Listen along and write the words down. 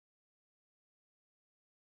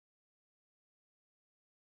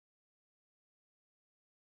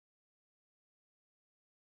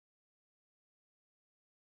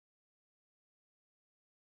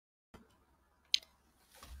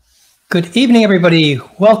Good evening, everybody.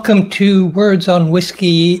 Welcome to Words on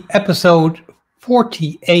Whiskey, episode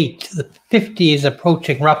 48. The 50 is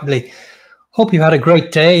approaching rapidly. Hope you had a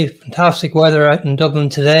great day. Fantastic weather out in Dublin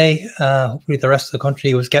today. Hopefully the rest of the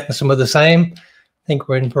country was getting some of the same. I think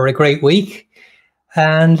we're in for a great week.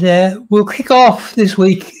 And we'll kick off this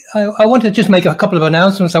week. I want to just make a couple of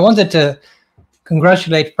announcements. I wanted to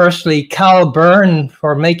congratulate, firstly, Cal Byrne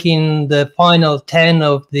for making the final 10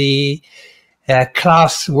 of the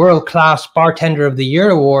world-class Bartender of the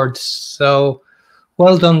Year awards. So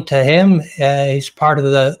well done to him. He's part of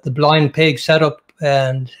the Blind Pig setup,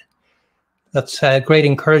 and that's great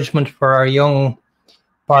encouragement for our young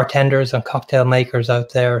bartenders and cocktail makers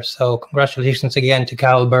out there. So congratulations again to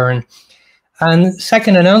Cal Byrne. And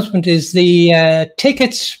second announcement is the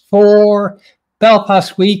tickets for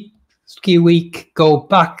Belfast Ski Week go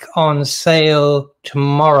back on sale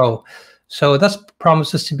tomorrow. So that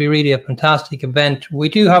promises to be really a fantastic event. We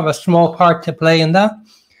do have a small part to play in that.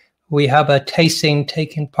 We have a tasting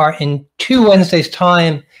taking part in 2 Wednesdays'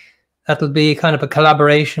 time. That'll be kind of a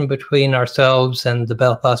collaboration between ourselves and the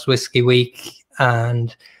Belfast Whisky Week,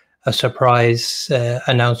 and a surprise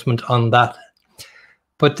announcement on that.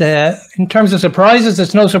 But in terms of surprises,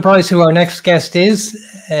 it's no surprise who our next guest is.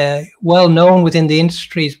 Well known within the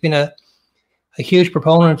industry. He's been a huge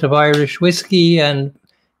proponent of Irish whiskey and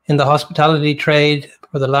in the hospitality trade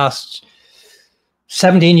for the last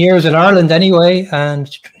 17 years in Ireland anyway,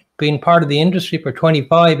 and been part of the industry for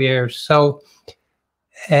 25 years. So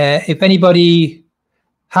if anybody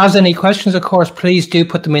has any questions, of course, please do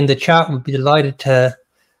put them in the chat. We'd be delighted to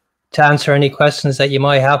answer any questions that you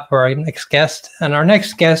might have for our next guest. And our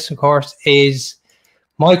next guest, of course, is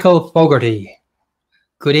Michael Foggarty.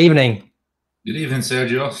 Good evening. Good evening,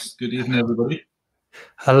 Sergio. Good evening, everybody.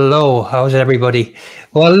 Hello, how's everybody?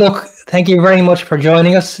 Well, look, thank you very much for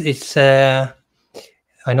joining us. It's I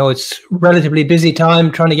know it's relatively busy time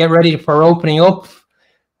trying to get ready for opening up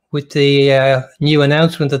with the new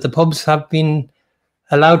announcement that the pubs have been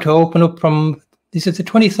allowed to open up from, is it the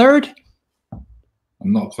 23rd? I'm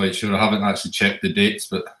not quite sure. I haven't actually checked the dates,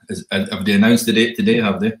 but have they announced the date today,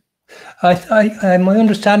 have they? My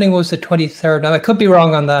understanding was the 23rd. Now, I could be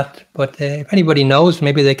wrong on that, but if anybody knows,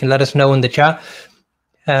 maybe they can let us know in the chat.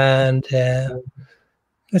 And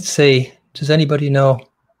let's see, does anybody know?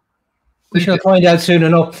 We shall find out soon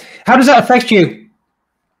enough. How does that affect you?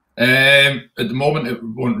 At the moment, it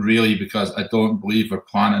won't really, because I don't believe we're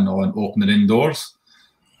planning on opening indoors.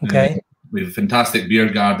 Okay. We have a fantastic beer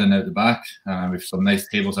garden out the back. We have some nice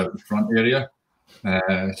tables out in the front area.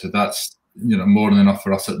 So that's more than enough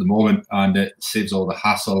for us at the moment, and it saves all the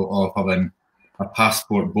hassle of having a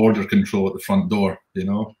passport border control at the front door.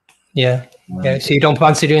 Yeah. So you don't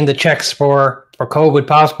fancy doing the checks for COVID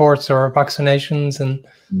passports or vaccinations? And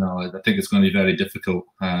no, I think it's going to be very difficult.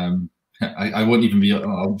 I won't even be.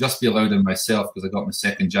 I'll just be allowed in myself because I got my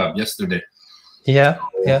second jab yesterday. Yeah.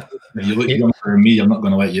 Yeah. If you look younger than me, I'm not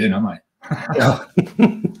going to let you in, am I?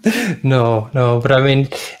 No. But I mean,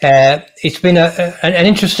 it's been an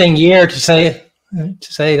interesting year to say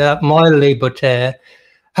that mildly. But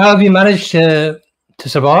how have you managed to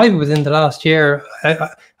survive within the last year?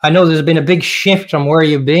 I know there's been a big shift from where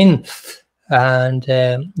you've been, and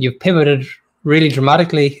you've pivoted really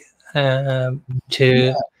dramatically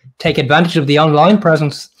to take advantage of the online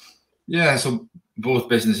presence. Yeah, so both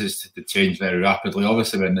businesses to change very rapidly.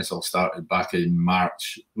 Obviously, when this all started back in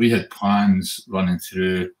March, we had plans running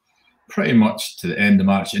through pretty much to the end of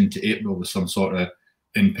March into April with some sort of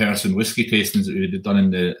in-person whiskey tastings that we had done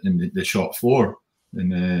in the shop floor, in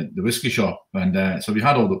the whiskey shop. And so we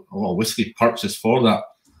had a lot of whiskey purchased for that.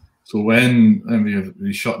 So when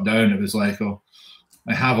we shut down, it was like, oh,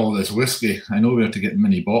 I have all this whiskey. I know where to get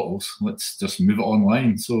many bottles. Let's just move it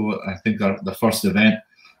online. So I think the first event,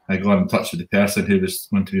 I got in touch with the person who was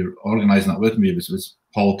going to be organising that with me. It was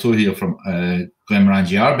Paul Tuhiel from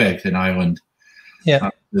Glenmorangie Arbeg in Ireland. Yeah.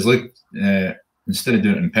 It was like, instead of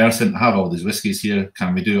doing it in person, I have all these whiskies here.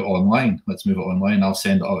 Can we do it online? Let's move it online. I'll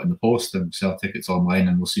send it out in the post and sell tickets online,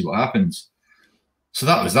 and we'll see what happens. So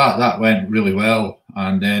that was that. That went really well.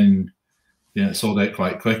 And then it sold out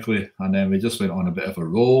quite quickly. And then we just went on a bit of a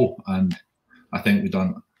roll. And I think we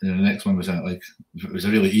done, the next one was it was a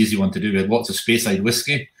really easy one to do. We had lots of Speyside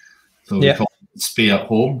whiskey. So we called it Spey at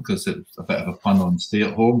Home, because it's a bit of a pun on stay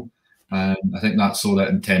at home. And I think that sold out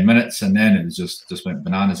in 10 minutes. And then it was just went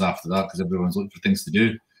bananas after that, because everyone's looking for things to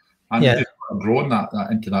do. And we've grown that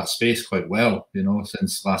into that space quite well,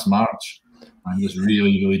 since last March. And just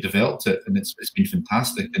really, really developed it. And it's been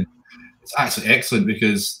fantastic. And it's actually excellent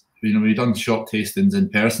because, we've done shop tastings,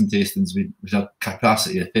 in-person tastings. We have a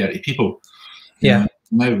capacity of 30 people. Yeah.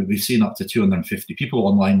 now we've seen up to 250 people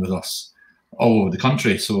online with us all over the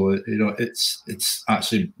country. So it's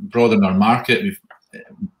actually broadened our market. We've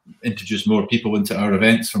introduced more people into our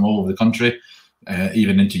events from all over the country,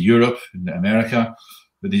 even into Europe and America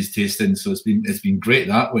with these tastings. So it's been great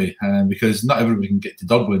that way, because not everybody can get to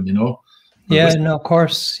Dublin, Yeah, no, of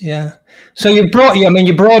course, yeah. So you broaden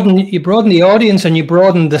the audience, and you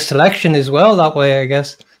broaden the selection as well that way, I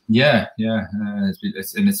guess. Yeah.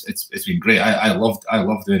 It's been great. I love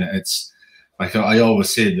doing it. It's like I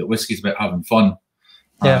always say that whiskey's about having fun.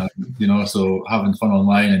 Yeah. So having fun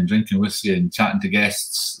online and drinking whiskey and chatting to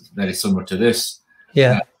guests, very similar to this.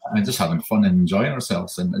 Yeah. And just having fun and enjoying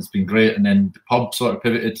ourselves, and it's been great. And then the pub sort of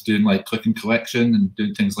pivoted to doing like click and collection and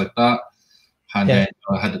doing things like that. And then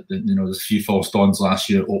I had there's a few false dawns last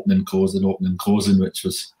year, opening, closing, which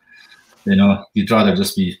was, you'd rather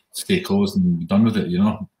just stay closed and be done with it,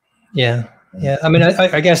 Yeah. I mean,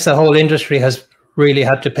 I guess the whole industry has really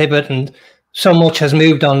had to pivot, and so much has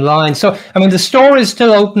moved online. So, I mean, the store is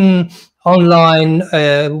still open online,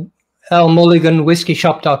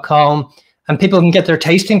 lmulliganwhiskeyshop.com, and people can get their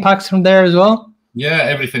tasting packs from there as well. Yeah,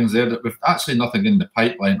 everything's there. We've actually nothing in the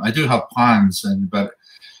pipeline. I do have plans, but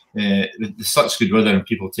there's such good weather and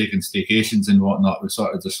people taking staycations and whatnot, we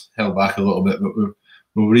sort of just held back a little bit. But we'll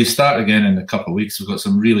restart again in a couple of weeks. We've got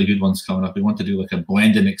some really good ones coming up. We want to do like a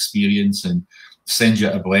blending experience and send you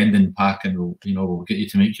a blending pack, and we'll get you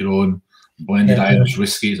to make your own blended Irish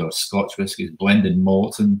whiskies or Scotch whiskies, blended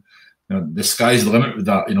malts, and the sky's the limit with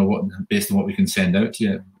that. Based on what we can send out to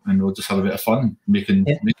you, and we'll just have a bit of fun making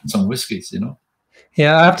some whiskies.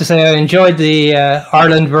 Yeah, I have to say I enjoyed the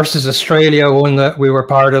Ireland versus Australia one that we were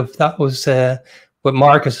part of. That was with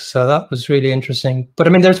Marcus, so that was really interesting. But I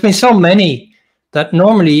mean, there's been so many that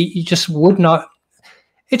normally you just would not.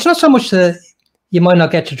 It's not so much that you might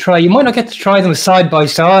not get to try. You might not get to try them side by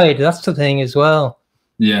side. That's the thing as well.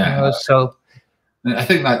 Yeah. So I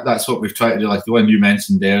think that's what we've tried to do. Like the one you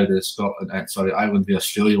mentioned there, the Ireland, the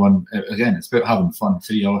Australia one. Again, it's about having fun.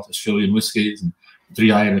 3 Australian whiskies and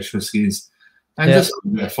 3 Irish whiskies. And just a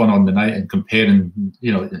bit of fun on the night and comparing,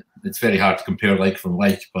 it's very hard to compare like from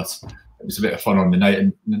like, but it was a bit of fun on the night.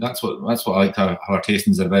 And that's what I like how our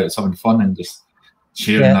tastings are about. It's having fun and just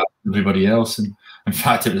sharing that with everybody else. And in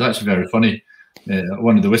fact, it was actually very funny.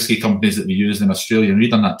 One of the whiskey companies that we used in Australia, and we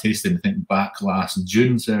done that tasting, I think, back last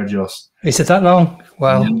June, Sergios. Is it that long?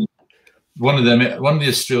 Wow. Yeah. One of the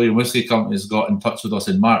Australian whiskey companies got in touch with us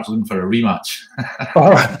in March looking for a rematch. All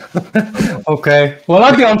right. Okay. Well,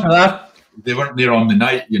 I'll be on for that. They weren't there on the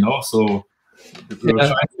night, so we were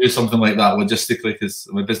trying to do something like that logistically, because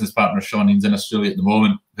my business partner Shaunene's in Australia at the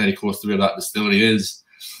moment, very close to where that distillery is.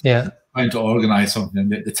 Yeah. Trying to organise something.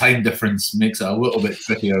 The time difference makes it a little bit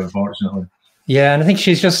trickier, unfortunately. Yeah, and I think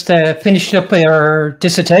she's just finished up her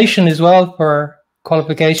dissertation as well for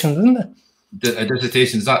qualifications, isn't it? A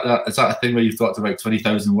dissertation, is that a thing where you've got about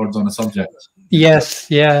 20,000 words on a subject? Yes,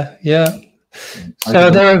 yeah. So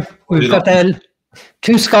there we've got the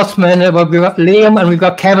 2 Scotsmen. We've got Liam and we've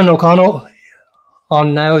got Kevin O'Connell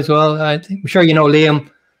on now as well. I'm sure you know Liam.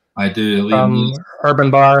 I do. Liam from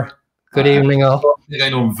Urban Bar. Good evening, all. I think I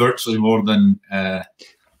know him virtually more than.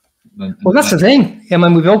 Well, that's the thing. I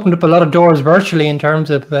mean, we've opened up a lot of doors virtually in terms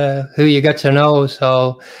of who you get to know.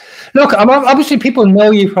 So, look, obviously people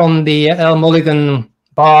know you from the El Mulligan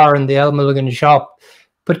Bar and the El Mulligan Shop,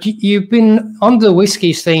 but you've been on the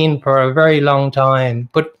whiskey scene for a very long time.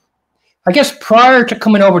 But I guess prior to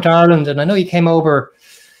coming over to Ireland, and I know you came over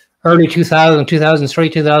early 2000, 2003,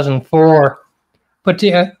 2004, but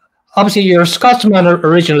obviously you're a Scotsman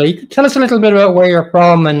originally. Tell us a little bit about where you're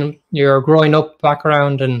from and your growing up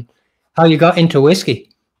background and how you got into whiskey.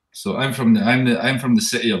 So I'm from the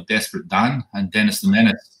city of Desperate Dan and Dennis the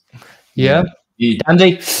Menace. Yeah,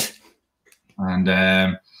 Dandy.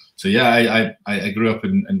 And so yeah, I grew up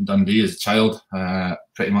in Dundee as a child.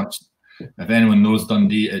 Pretty much, if anyone knows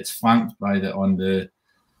Dundee, it's flanked by on the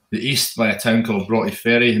east by a town called Broughty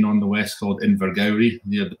Ferry, and on the west called Invergowrie,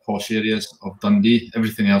 near the posh areas of Dundee.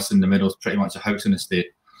 Everything else in the middle is pretty much a housing estate.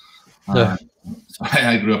 So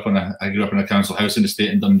I grew up in a council housing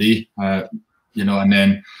estate in Dundee, and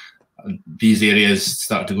then these areas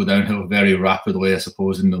started to go downhill very rapidly, I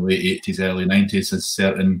suppose, in the late 80s, early 90s, as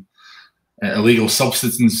certain illegal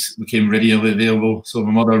substances became readily available. So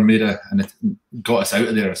my mother and it got us out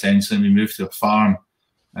of there essentially, and we moved to a farm,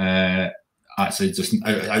 actually just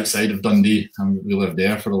outside of Dundee, and we lived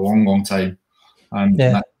there for a long, long time, and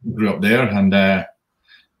I grew up there, and the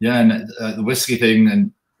whiskey thing.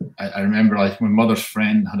 And I remember, like, my mother's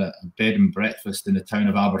friend had a bed and breakfast in the town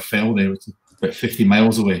of Aberfeldy, which is about 50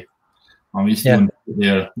 miles away. And we used to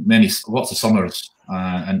there lots of summers,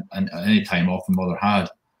 and any time off my mother had.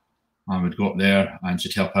 I would go up there and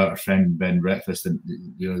she'd help out her friend Ben breakfast, and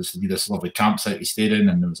there used to be this lovely campsite we stayed in,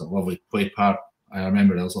 and there was a lovely play park. I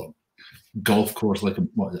remember there was a golf course, like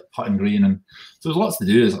putting green, and so there was lots to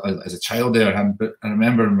do as a child there. But I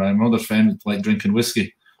remember my mother's friend liked drinking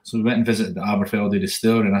whiskey, so we went and visited the Aberfeldy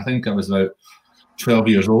distillery, and I think I was about 12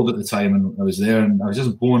 years old at the time, and I was there, and I was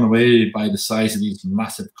just blown away by the size of these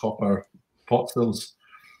massive copper pot stills.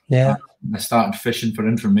 Yeah, and I started fishing for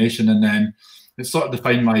information, and then it sort of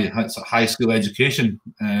defined my high school education.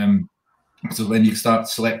 So when you start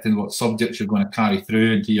selecting what subjects you're going to carry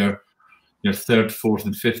through into your third, fourth,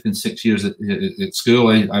 and fifth, and 6 years at school,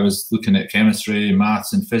 I was looking at chemistry,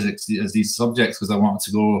 maths, and physics as these subjects because I wanted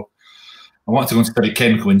to go and study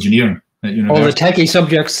chemical engineering at university. All the techie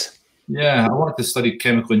subjects. Yeah, I wanted to study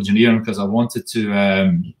chemical engineering because I wanted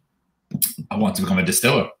to become a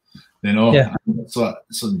distiller. Yeah. So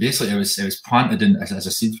basically, it was planted in as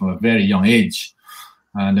a seed from a very young age,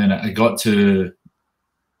 and then I got to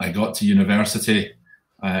university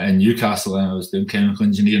in Newcastle, and I was doing chemical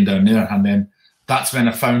engineering down there, and then that's when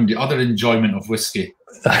I found the other enjoyment of whiskey,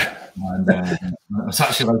 and I was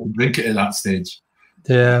actually like to drink it at that stage.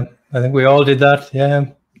 Yeah, I think we all did that. Yeah,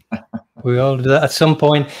 we all did that at some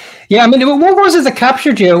point. Yeah, I mean, what was it that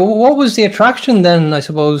captured you? What was the attraction then, I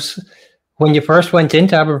suppose, when you first went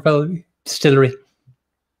into Aberfeldy Distillery?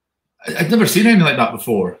 I'd never seen anything like that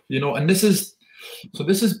before, and this is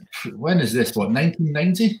when is this? What,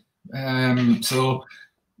 1990? So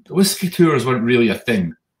the whiskey tours weren't really a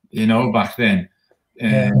thing, back then.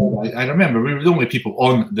 I remember we were the only people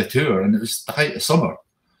on the tour, and it was the height of summer.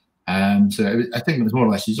 So I think it was more or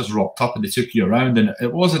less you just rocked up and they took you around, and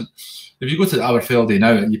it wasn't. If you go to the Aberfeldy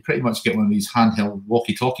now, you pretty much get one of these handheld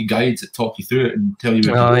walkie-talkie guides that talk you through it and tell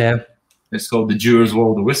you. Oh yeah. It's called the Dewar's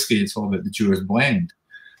World of Whiskey. It's all about the Dewar's blend.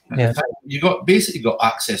 And in fact, you got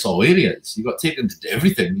access all areas. You got taken to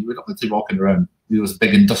everything. You were not to walking around those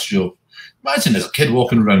big industrial. Imagine as a kid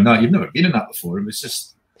walking around that. You've never been in that before. It was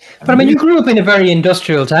just. But I mean, you grew up in a very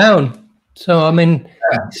industrial town, so I mean.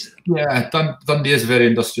 Yeah, Dundee is a very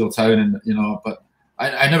industrial town, and but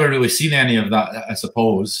I never really seen any of that. I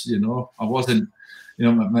suppose I wasn't.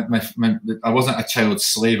 I wasn't a child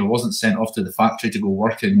slave. I wasn't sent off to the factory to go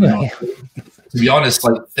working. To be honest,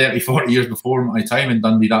 like 30, 40 years before my time in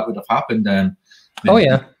Dundee, that would have happened. Oh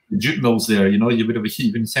yeah, the jute mills there. You would have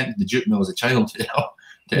been sent to the jute mill as a child.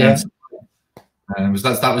 That was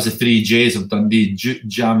the 3 J's of Dundee: jute,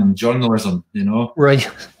 jam, and journalism. Right.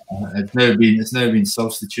 It's now been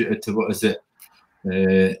substituted to what is it?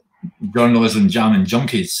 Journalism, jam, and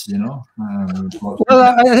junkies. Well,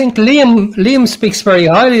 I think Liam speaks very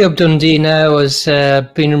highly of Dundee now as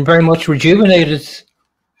being very much rejuvenated.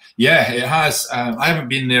 Yeah, it has. I haven't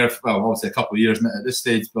been there for, obviously a couple of years at this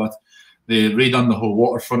stage, but they redone the whole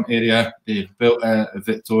waterfront area. They've built a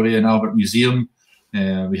Victoria and Albert Museum.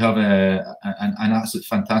 We have an absolute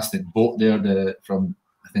fantastic boat there from,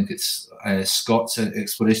 I think it's Scott's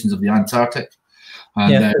Explorations of the Antarctic.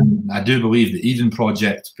 And I do believe the Eden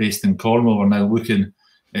project based in Cornwall are now looking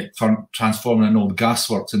at transforming an old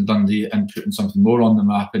gasworks in Dundee and putting something more on the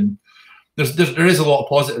map. And there is a lot of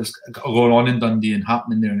positives going on in Dundee and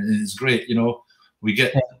happening there, and it's great. We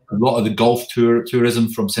get a lot of the golf tourism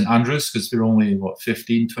from St Andrews because we're only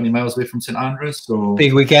 15, 20 miles away from St Andrews. So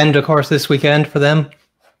big weekend, of course, this weekend for them.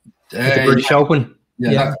 The British Open.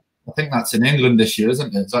 Yeah. I think that's in England this year,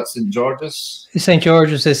 isn't it? Is that St George's? St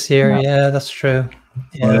George's this year. Yeah, that's true.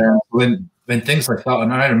 Yeah. When things like that,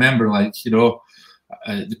 and I remember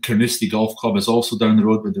the Carnoustie Golf Club is also down the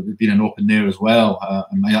road, but there would be an open there as well.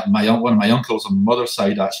 And one of my uncles on my mother's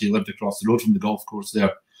side actually lived across the road from the golf course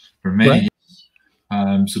there for many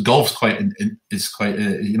years. So golf's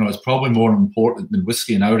it's probably more important than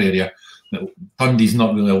whiskey in our area. Dundee's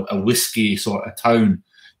not really a whiskey sort of town.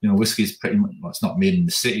 Whiskey's pretty much, it's not made in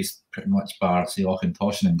the cities, pretty much bar, say,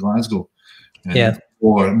 Auchentoshan and Glasgow.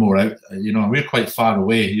 Or more out, we're quite far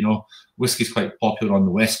away. Whiskey's quite popular on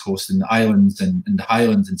the west coast, in the islands and in the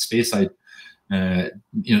Highlands and Speyside. The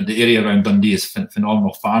area around Dundee is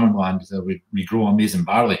phenomenal farming land. We grow amazing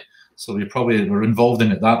barley, so we're involved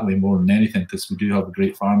in it that way more than anything because we do have a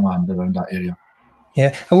great farmland around that area.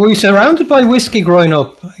 Yeah, and were you surrounded by whiskey growing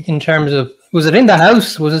up? In terms of, was it in the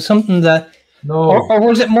house? Was it something that? No. Or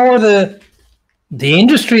was it more the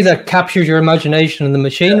industry that captured your imagination and the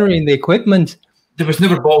machinery and the equipment? There was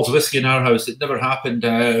never bottles of whiskey in our house. It never happened.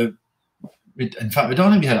 In fact, I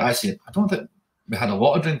don't think we had a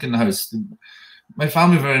lot of drink in the house. My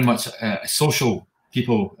family were very much social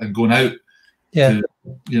people and going out to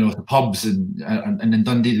the pubs and in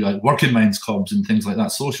Dundee, like working men's clubs and things like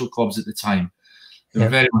that, social clubs at the time. They were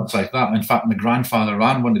very much like that. In fact, my grandfather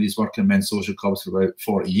ran one of these working men's social clubs for about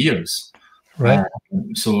 40 years. Right.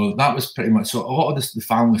 So that was pretty much, so a lot of this, the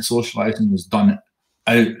family socialising was done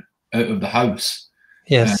out of the house.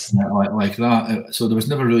 Yes. Like that. So there was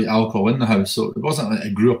never really alcohol in the house. So it wasn't like I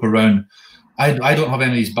grew up around. I don't have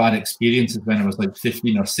any of these bad experiences when I was like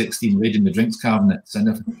 15 or 16 raiding the drinks cabinets. And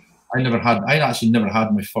I actually never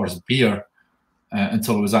had my first beer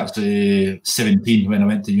until I was actually 17 when I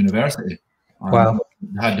went to university. Wow.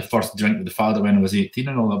 I had the first drink with the father when I was 18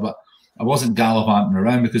 and all that, but I wasn't gallivanting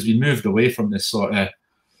around because we moved away from this sort of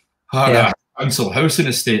council housing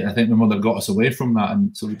estate. I think my mother got us away from that,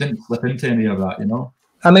 and so we didn't slip into any of that, you know.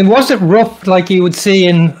 I mean, was it rough like you would see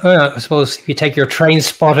in, I suppose, if you take your Train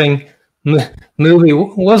Spotting movie,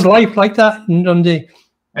 was life like that in Dundee?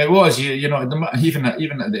 It was, you know, even at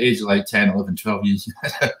the age of like 10, 11, 12, you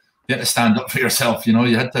had to stand up for yourself, you know.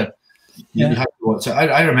 You had to watch it.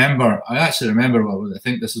 I actually remember, I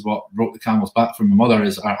think this is what broke the camel's back for my mother,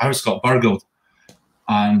 is our house got burgled.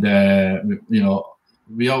 And, you know,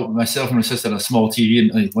 we all, myself and my sister, had a small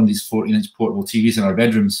TV, like one of these 14-inch portable TVs in our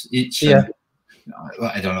bedrooms each. Yeah.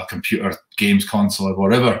 I don't know, computer, games console, or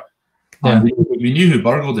whatever. Yeah. And we knew who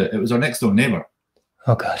burgled it. It was our next door neighbour.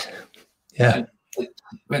 Oh, God. Yeah.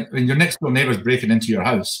 When your next door neighbour's breaking into your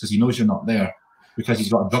house because he knows you're not there because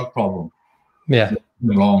he's got a drug problem. Yeah.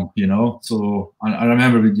 Wrong, you know. So I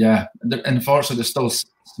remember, unfortunately, there's still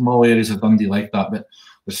small areas of Dundee like that, but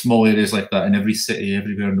there's small areas like that in every city,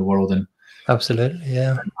 everywhere in the world. And absolutely,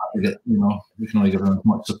 yeah. You know, we can only give them as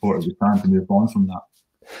much support as we can to move on from that.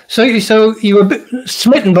 So you were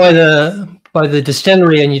smitten by the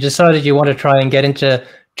distillery, and you decided you want to try and get into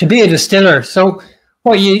to be a distiller. So,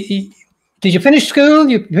 what did you finish school?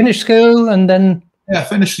 You finished school, and then. Yeah, I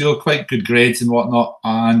finished school, quite good grades and whatnot,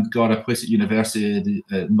 and got a place at university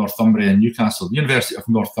at Northumbria in Newcastle. The University of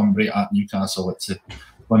Northumbria at Newcastle. It's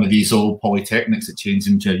one of these old polytechnics that changed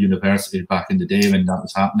into a university back in the day when that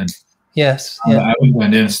was happening. Yes. And I went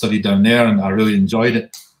down there and studied down there, and I really enjoyed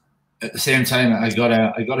it. At the same time, I got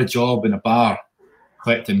a job in a bar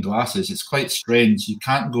collecting glasses. It's quite strange. You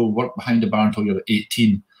can't go work behind a bar until you're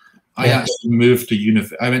 18. I actually moved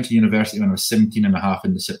to I went to university when I was 17 and a half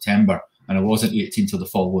in September. And I wasn't 18 till the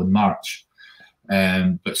following March.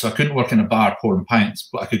 But so I couldn't work in a bar pouring pints,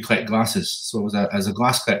 but I could collect glasses. So I was as a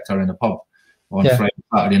glass collector in a pub on Friday,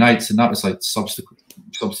 Saturday nights, and that was like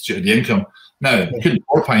substituted the income. Now, I couldn't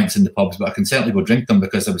pour pints in the pubs, but I can certainly go drink them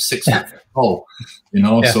because I was 6 foot tall, you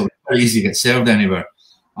know, so it's very easy to get served anywhere.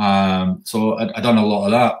 So I done a lot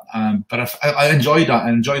of that. But I enjoyed that.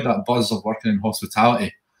 I enjoyed that buzz of working in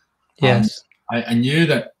hospitality. Yes. I knew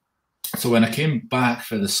that. So when I came back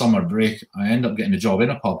for the summer break, I ended up getting a job in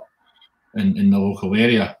a pub in the local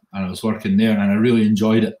area, and I was working there, and I really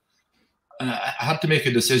enjoyed it. And I had to make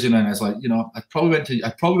a decision, and I was like, you know, I probably went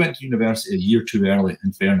to university a year too early,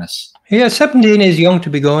 in fairness. Yeah, 17 is young to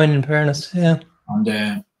be going, in fairness. Yeah. And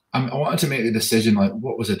I wanted to make a decision, like,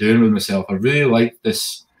 what was I doing with myself? I really liked the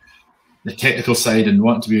technical side and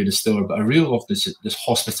wanted to be a distiller, but I really loved this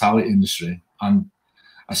hospitality industry. And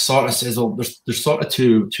I sort of says, well, there's sort of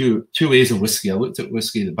two ways of whiskey. I looked at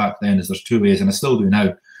whiskey back then as there's two ways, and I still do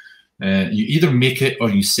now. You either make it or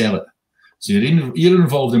you sell it. So you're either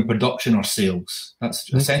involved in production or sales.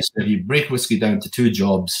 That's essentially, if you break whiskey down to two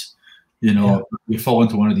jobs, you know, you fall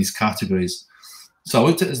into one of these categories. So I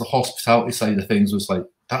looked at it as the hospitality side of things was like,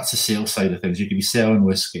 that's the sales side of things. You could be selling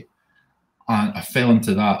whiskey. And I fell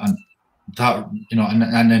into that. And that, you know,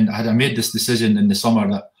 and then I made this decision in the summer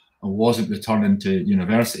that I wasn't returning to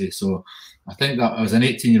university. So I think that I was an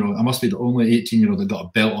 18-year-old. I must be the only 18-year-old that got a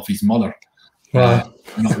belt off his mother. Wow.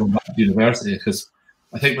 Not going back to university, because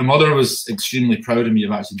I think my mother was extremely proud of me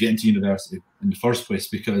of actually getting to university in the first place,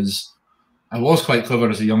 because I was quite clever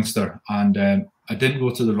as a youngster, and I didn't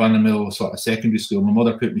go to the run-of-the-mill sort of secondary school. My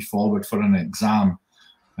mother put me forward for an exam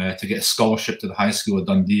to get a scholarship to the high school of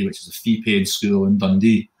Dundee, which is a fee-paid school in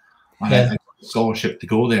Dundee. And I got a scholarship to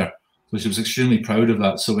go there. So she was extremely proud of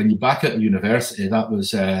that. So when you back at university, that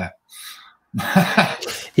was yeah,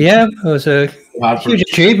 it was a huge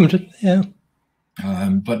achievement. Yeah.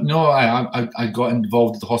 But no, I got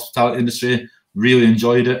involved in the hospitality industry. Really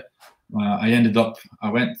enjoyed it. I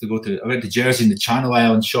went to Jersey and the Channel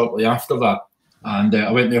Islands shortly after that, and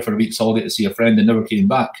I went there for a week's holiday to see a friend and never came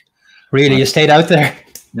back. Really, you stayed out there?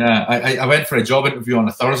 Yeah, I went for a job interview on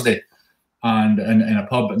a Thursday, and in a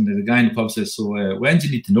pub, and the guy in the pub says, "So when do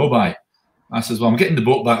you need to know by?" I says, "Well, I'm getting the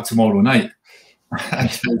boat back tomorrow night." And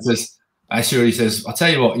he says, he says, "I'll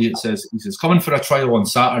tell you what." He says, "Come in for a trial on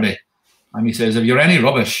Saturday." And he says, if you're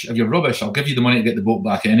rubbish, I'll give you the money to get the boat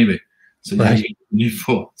back anyway. So you need new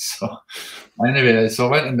folk. So anyway,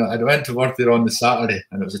 so I went to work there on the Saturday,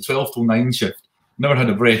 and it was a 12 till 9 shift. Never had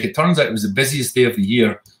a break. It turns out it was the busiest day of the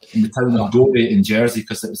year in the town of Gorey in Jersey,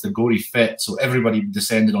 because it was the Gorey Fet, so everybody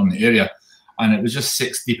descended on the area, and it was just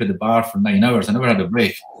 6 deep at the bar for 9 hours. I never had a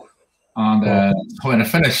break. And when I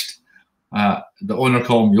finished, the owner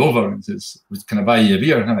called me over and says, "Can I buy you a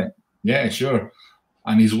beer?" And I went, "Yeah, sure."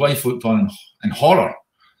 And his wife looked on in horror.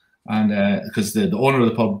 And because the owner of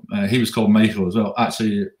the pub, he was called Michael as well,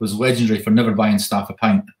 actually was legendary for never buying staff a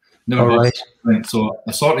pint. Never bought a pint. So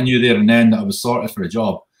I sort of knew there and then that I was sorted for a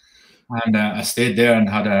job. And I stayed there and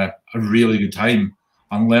had a really good time,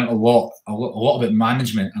 and learnt a lot about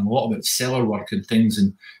management and a lot about cellar work and things,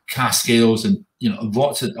 and cascades, and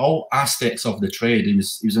lots of all aspects of the trade. He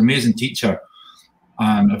was an amazing teacher.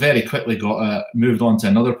 And I very quickly got moved on to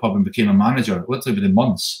another pub and became a manager, literally within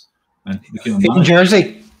months. And became a manager. In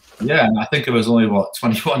Jersey? Yeah, and I think I was only,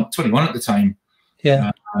 21 at the time.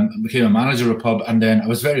 Yeah. And I became a manager of a pub. And then I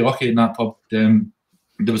was very lucky in that pub. There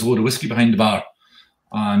was a load of whiskey behind the bar.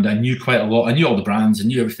 And I knew quite a lot. I knew all the brands. I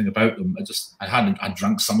knew everything about them. I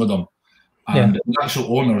drank some of them. And the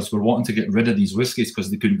actual owners were wanting to get rid of these whiskies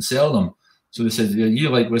because they couldn't sell them. So they said, "Yeah, you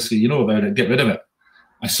like whiskey, you know about it, get rid of it."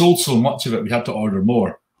 I sold so much of it, we had to order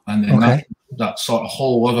more. And then that sort of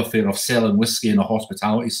whole love affair of selling whiskey in a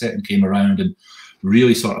hospitality setting came around, and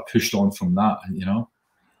really sort of pushed on from that,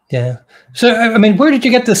 Yeah. So, I mean, where did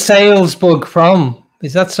you get the sales bug from?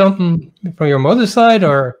 Is that something from your mother's side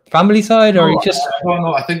or family side, or I don't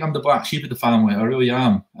know. I think I'm the black sheep of the family. I really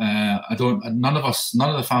am. None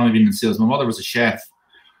of the family been in sales. My mother was a chef.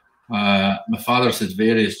 My father's had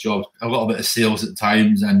various jobs, a little bit of sales at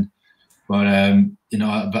times, but I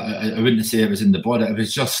wouldn't say it was in the blood. It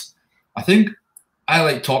was just, I think I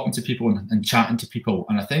like talking to people and chatting to people,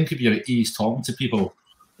 and I think if you're at ease talking to people,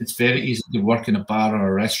 it's very easy to work in a bar or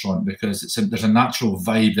a restaurant, because there's a natural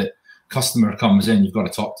vibe that customer comes in, you've got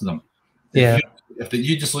to talk to them. Yeah. If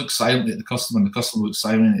you just look silently at the customer and the customer looks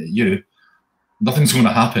silently at you, nothing's going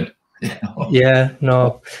to happen. Yeah,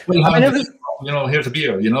 no. Here's a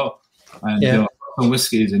beer, and some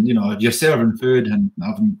whiskeys, and if you're serving food and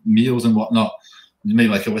having meals and whatnot, you may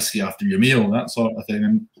like a whiskey after your meal, that sort of thing.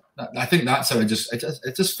 And I think that's how it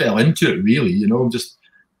just fell into it, really. Just,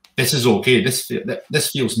 this is okay. This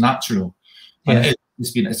feels natural. Yeah.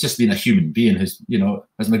 It's just been a human being who's,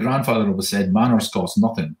 as my grandfather always said, manners cost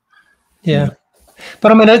nothing. Yeah.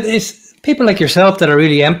 But I mean, it's people like yourself that I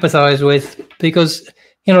really empathize with, because,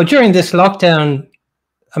 during this lockdown,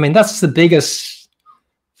 I mean, that's the biggest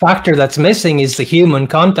factor that's missing, is the human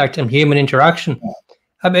contact and human interaction. Yeah.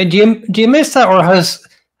 I mean, do you miss that, or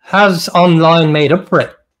has online made up for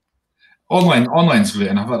it? Online's great,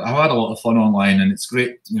 and I've had a lot of fun online, and it's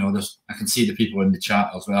great. I can see the people in the chat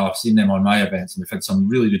as well. I've seen them on my events, and we've had some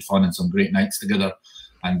really good fun and some great nights together,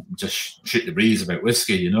 and just shoot the breeze about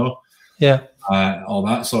whiskey, Yeah. All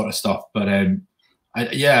that sort of stuff. But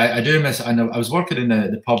I do miss it. And I was working in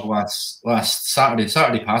the pub last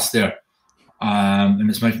Saturday past there, and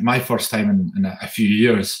it's my first time in a few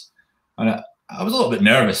years, and I was a little bit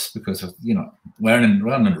nervous because of learning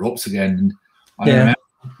the ropes again. And I remember,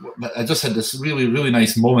 I just had this really, really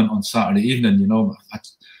nice moment on Saturday evening.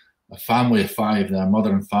 A family of 5, their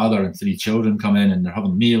mother and father and 3 children come in, and they're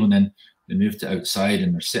having a meal, and then they move to outside,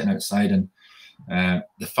 and they're sitting outside, and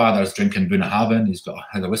the father's drinking Bunnahabhain. He's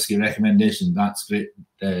had a whiskey recommendation. That's great.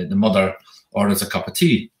 The mother orders a cup of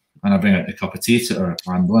tea, and I bring out a cup of tea to her,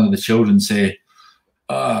 and one of the children say,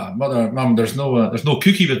 Mum, there's no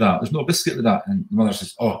cookie with that. There's no biscuit with that. And the mother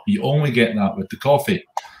says, "Oh, you only get that with the coffee."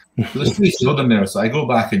 So there's 3 children there, so I go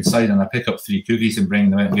back inside and I pick up 3 cookies and bring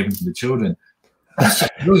them out and give them to the children. That's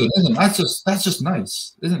just brilliant, isn't it? That's just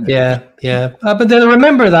nice, isn't it? Yeah. But then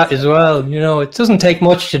remember that as well. it doesn't take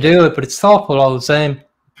much to do it, but it's thoughtful all the same.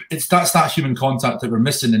 That's that human contact that we're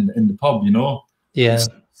missing in the pub, Yeah.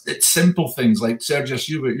 It's simple things like, Sergius,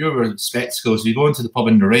 you were spectacles. You go into the pub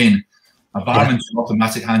in the rain, a barman will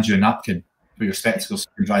automatically hand you a napkin for your spectacles so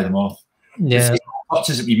you can dry them off. Yeah. It's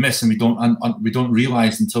touches that we miss, and we don't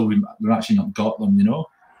realize until we're actually not got them,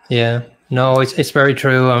 Yeah, no, it's very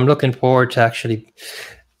true. I'm looking forward to actually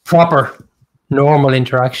proper normal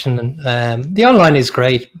interaction, and the online is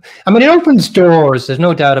great. I mean, it opens doors, there's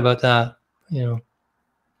no doubt about that. It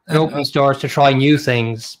opens doors to try new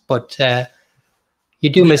things, but you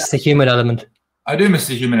do miss the human element. I do miss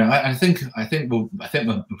the human. I think we'll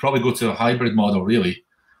probably go to a hybrid model, really.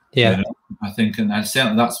 Yeah. I think, and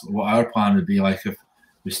certainly that's what our plan would be like. If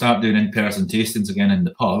we start doing in-person tastings again in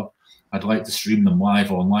the pub, I'd like to stream them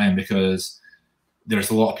live online, because there's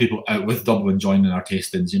a lot of people out with Dublin joining our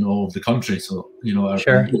tastings, all over the country. So,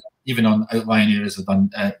 sure. even on outlying areas of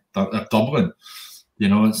Dublin, you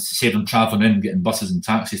know, it's to save them travelling in, getting buses and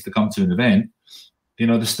taxis to come to an event. You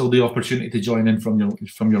know, there's still the opportunity to join in from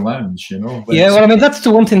your lounge. You know. Yeah, well, I mean, that's the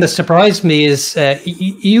one thing that surprised me is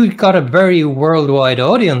you got a very worldwide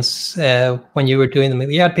audience when you were doing them.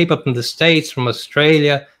 You had people from the States, from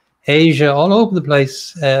Australia, Asia, all over the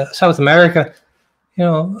place, South America. You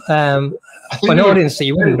know, an audience that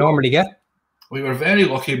you wouldn't normally get. We were very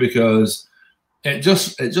lucky because it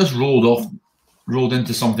just rolled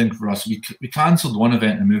into something for us. We cancelled one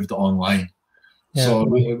event and moved it online. Yeah. So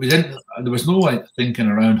we didn't. There was no like thinking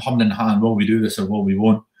around, humming in hand, will we do this or will we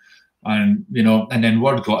won't? And you know, and then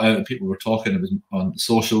word got out, and people were talking. It was on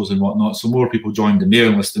socials and whatnot. So more people joined the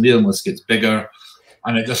mailing list. The mailing list gets bigger,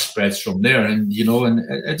 and it just spreads from there. And you know, and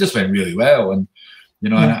it just went really well. And you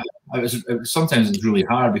know, and sometimes it's really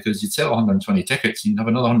hard because you'd sell 120 tickets, and you'd have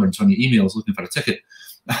another 120 emails looking for a ticket.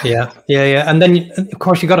 Yeah. And then of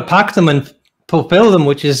course you got to pack them and fulfill them,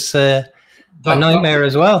 which is a nightmare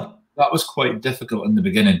as well. That was quite difficult in the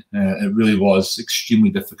beginning. It really was extremely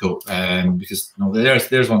difficult because you know,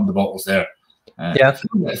 there's one of the bottles there.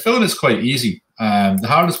 Filling is quite easy. The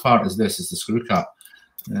hardest part is the screw cap.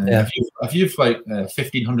 If you've like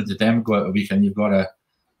 1,500 of them go out a week and you've got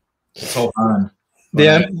it's all hand.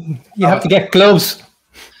 Yeah, you have to get gloves.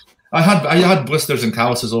 I had blisters and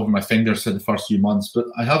calluses over my fingers for the first few months, but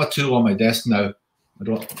I have a tool on my desk now.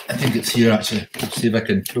 I think it's here actually. Let's see if I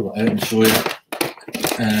can pull it out and show you.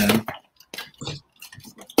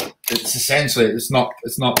 It's essentially it's not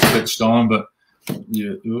switched on, but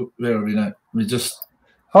where are we now? We just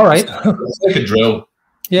all right. It's like a drill.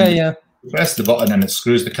 Yeah. You press the button and it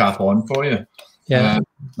screws the cap on for you. Yeah.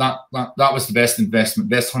 That was the best investment,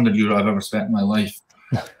 best €100 I've ever spent in my life,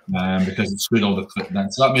 because it screwed all the clip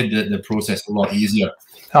down. So that made the process a lot easier.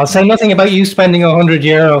 I'll say nothing about you spending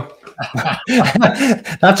 €100.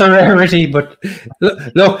 That's a rarity, but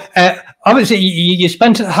look, obviously you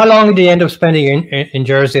spent, how long did you end up spending in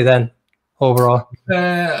Jersey then overall?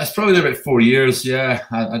 It's probably about 4 years. Yeah,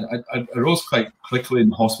 I rose quite quickly in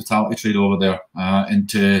the hospitality trade over there,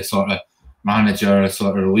 into sort of manager,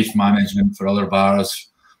 sort of relief management for other bars,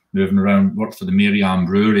 moving around, worked for the Mary Ann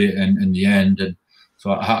Brewery in the end, and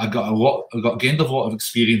so I gained a lot of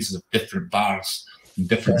experiences of different bars in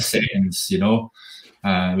different settings, you know.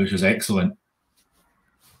 Which was excellent.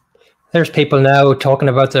 There's people now talking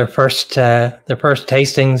about their first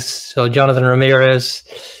tastings. So Jonathan Ramirez,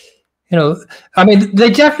 you know, I mean, they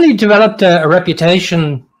definitely developed a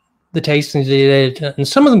reputation. The tastings they did, and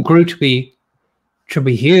some of them grew to be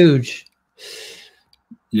huge.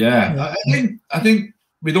 Yeah, I think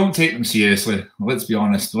we don't take them seriously. Let's be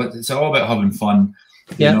honest. It's all about having fun.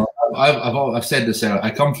 You know, I've said this earlier. I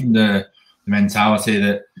come from the mentality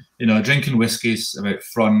that, you know, drinking whiskey's about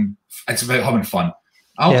fun. It's about having fun.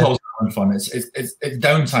 Alcohol's having fun. It's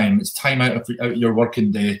downtime. It's time out of your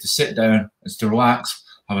working day to sit down. It's to relax,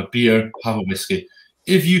 have a beer, have a whiskey.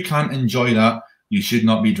 If you can't enjoy that, you should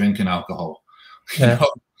not be drinking alcohol. Yeah.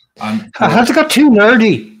 Has it got too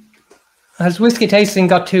nerdy? Has whiskey tasting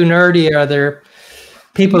got too nerdy? Are there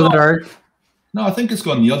people that are? No, I think it's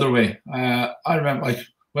gone the other way. I remember, like,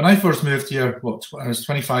 when I first moved here, I was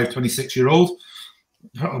 25, 26 year old,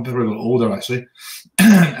 probably a little older actually,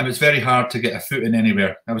 and it's very hard to get a foot in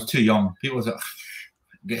anywhere. I was too young. People was like,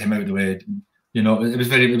 get him out of the way. You know, it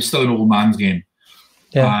was still an old man's game.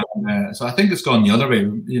 Yeah. So I think it's gone the other way.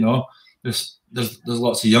 You know, there's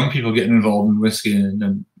lots of young people getting involved in whiskey,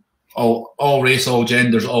 and all race, all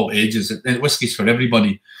genders, all ages. Whiskey's for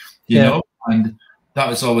everybody. You know, and that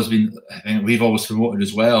has always been, and we've always promoted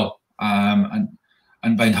as well.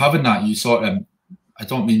 And by having that, you sort of, I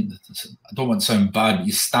don't want to sound bad, but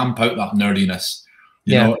you stamp out that nerdiness.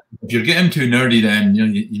 You know, if you're getting too nerdy, then you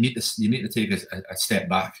know you need to take a step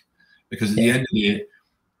back, because at the end of the day,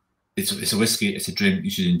 it's a whiskey, it's a drink. You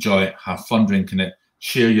should enjoy it, have fun drinking it,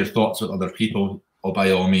 share your thoughts with other people, or by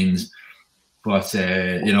all means. But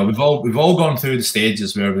you know, we've all gone through the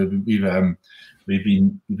stages where we've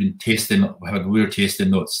been tasting, had weird tasting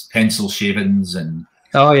notes, pencil shavings, and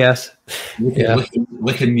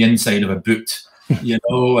licking the inside of a boot, you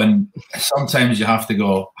know. And sometimes you have to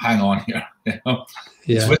go, hang on here, you know.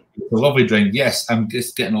 It's a lovely drink. Yes, I'm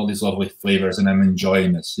just getting all these lovely flavors and I'm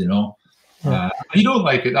enjoying this, you know. If you don't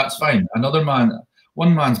like it, that's fine.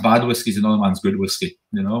 One man's bad whiskey is another man's good whiskey,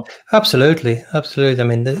 you know. Absolutely. I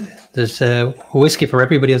mean, there's whiskey for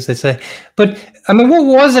everybody, as they say. But I mean, what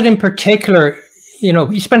was it in particular? You know,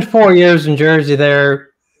 you spent 4 years in Jersey there,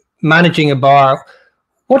 managing a bar.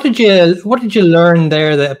 What did you learn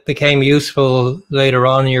there that became useful later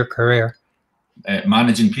on in your career?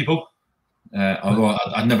 Managing people. Although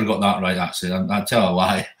I never got that right, actually. I'd tell a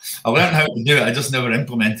lie. I learned how to do it. I just never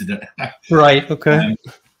implemented it. Right. Okay.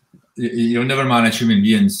 You'll never manage human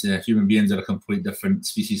beings. Human beings are a complete different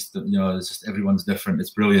species. It's just everyone's different.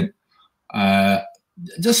 It's brilliant.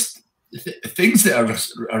 Just things that are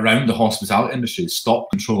around the hospitality industry: stock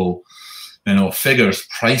control, figures,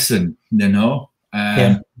 pricing.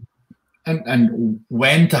 And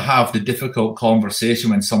when to have the difficult conversation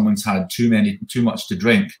when someone's had too much to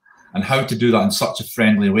drink, and how to do that in such a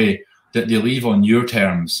friendly way that they leave on your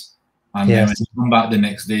terms, and then when you come back the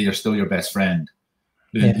next day, you're still your best friend.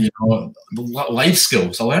 Life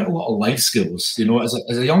skills. I learned a lot of life skills.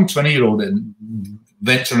 As a young 20-year-old and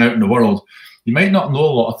venturing out in the world, you might not know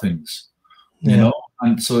a lot of things.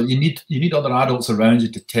 And so you need other adults around you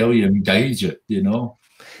to tell you and guide you.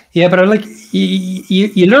 Yeah, but I like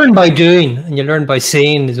you learn by doing, and you learn by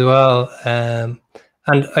seeing as well. And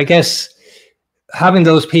I guess having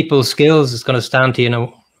those people skills is going to stand to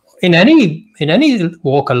you, in any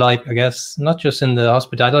walk of life. I guess not just in the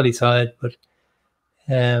hospitality side, but.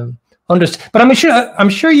 But I'm sure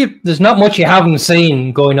there's not much you haven't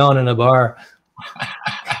seen going on in a bar.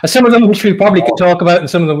 Some of them which we probably can talk about, and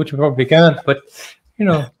some of them which we probably can't. But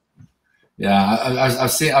yeah,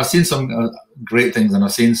 I've seen some great things, and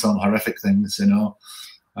I've seen some horrific things.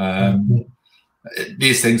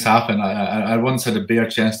 These things happen. I once had a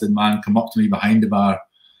bare-chested man come up to me behind the bar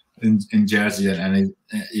in Jersey, and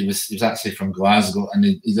he was actually from Glasgow, and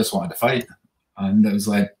he just wanted to fight, and it was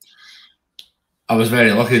like. I was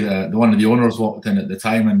very lucky that one of the owners walked in at the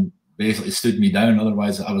time and basically stood me down.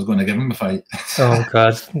 Otherwise, I was going to give him a fight. Oh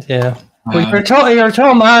God, yeah. Well, you're a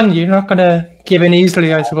tall man. You're not going to give in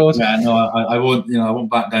easily, I suppose. Yeah, no, I won't. I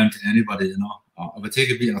won't back down to anybody. If I take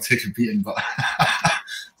a beating, I'll take a beating. But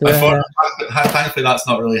thankfully, that's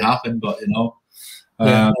not really happened. But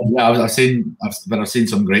I've seen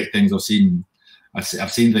some great things. I've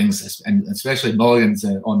seen things, and especially Mulligan's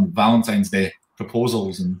on Valentine's Day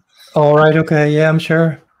proposals and. All right. Okay. Yeah, I'm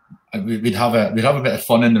sure. We'd have a bit of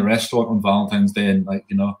fun in the restaurant on Valentine's Day, and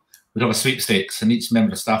we'd have a sweepstakes, and each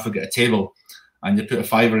member of staff would get a table, and you put a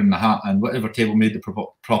 $5 in the hat, and whatever table made the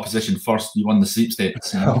proposition first, you won the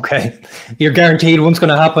sweepstakes. Okay, you're guaranteed one's going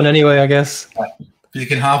to happen anyway, I guess. You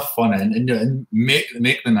can have fun and make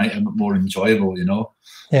the night a bit more enjoyable,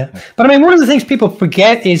 Yeah, but I mean, one of the things people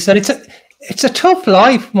forget is that it's a tough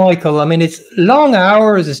life, Michael. I mean, it's long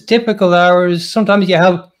hours, it's difficult hours. Sometimes you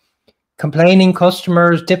have complaining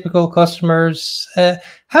customers, difficult customers.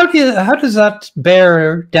 How does that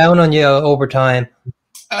bear down on you over time?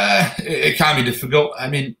 It can be difficult. I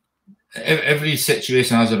mean, every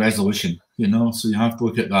situation has a resolution, so you have to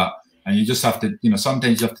look at that, and you just have to,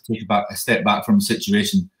 sometimes you have to take a step back from the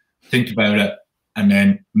situation, think about it, and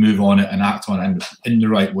then move on it and act on it in the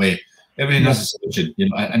right way. Everything has a solution,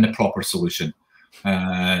 and a proper solution.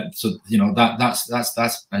 So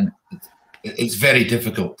that's and it's very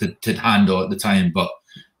difficult to handle at the time, but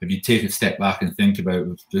if you take a step back and think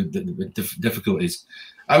about the difficulties,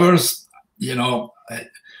 ours,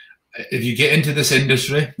 if you get into this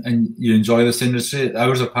industry and you enjoy this industry,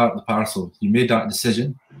 hours are part of the parcel. You made that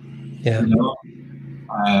decision. Yeah.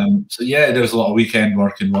 So yeah, there's a lot of weekend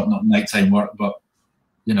work and whatnot, nighttime work, but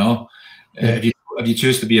if you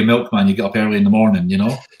choose to be a milkman, you get up early in the morning.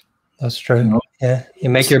 That's true. Yeah, you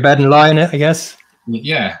make your bed and lie in it, I guess.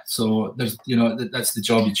 Yeah, so there's that's the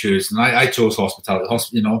job you choose, and I chose hospitality,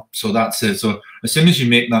 so that's it. So as soon as you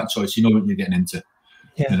make that choice, you know what you're getting into.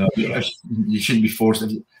 Yeah. You shouldn't be forced.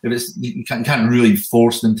 If it's you can't really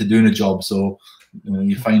force them to doing a job. So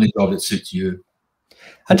you find a job that suits you.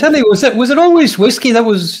 And tell me, was it always whiskey that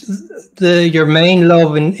was your main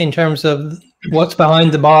love in terms of what's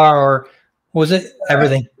behind the bar, or was it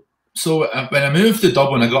everything? So when I moved to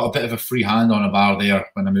Dublin, I got a bit of a free hand on a bar there.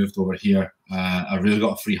 When I moved over here, I really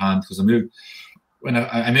got a free hand because when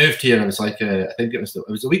I moved here, it was like I think it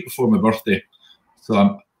was a week before my birthday.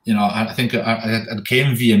 So I think I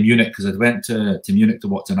came via Munich because I went to Munich to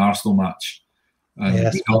watch an Arsenal match,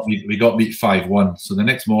 and we got beat 5-1. So the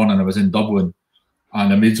next morning I was in Dublin,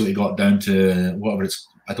 and immediately got down to whatever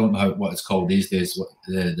I don't know what it's called these days,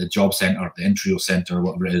 the job centre, the Intrio Centre, or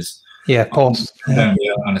whatever it is. Yeah, post. Down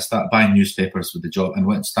there, and I started buying newspapers with the job,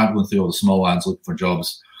 and started going through all the small lads looking for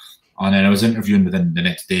jobs. And then I was interviewing within the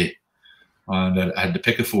next day, and I had to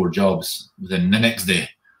pick of 4 jobs within the next day,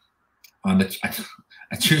 and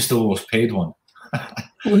I chose the lowest paid one.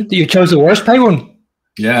 You chose the worst paid one?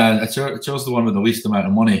 Yeah, I chose the one with the least amount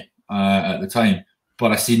of money at the time,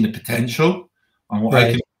 but I seen the potential and what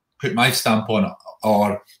I could put my stamp on it,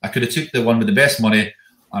 or I could have took the one with the best money,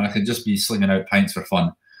 and I could just be slinging out pints for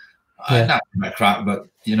fun. Not my crack, but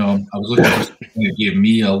I was looking for something that gave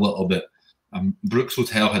me a little bit And Brooks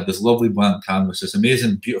Hotel had this lovely blank canvas, this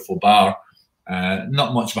amazing, beautiful bar.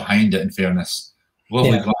 Not much behind it, in fairness.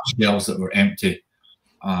 Lovely glass shelves that were empty.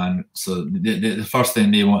 And so the first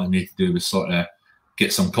thing they wanted me to do was sort of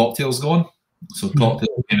get some cocktails going. So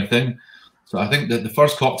cocktail kind of thing. So I think that the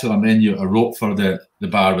first cocktail menu I wrote for the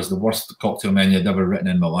bar was the worst cocktail menu I'd ever written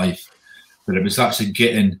in my life. But it was actually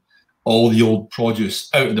getting all the old produce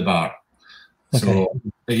out of the bar. Okay. So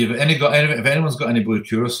if anyone's got any blue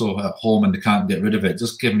curacao at home and they can't get rid of it,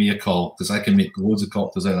 just give me a call, because I can make loads of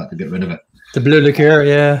cocktails out of that to get rid of it. The blue liqueur,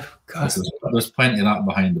 yeah. So there's plenty of that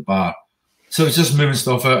behind the bar. So it's just moving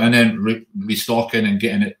stuff out and then restocking and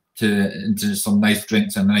getting it into some nice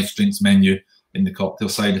drinks and a nice drinks menu in the cocktail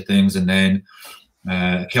side of things. And then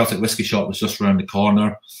Celtic Whiskey Shop was just around the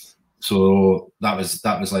corner. So that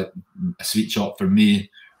was like a sweet shop for me.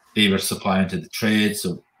 They were supplying to the trade.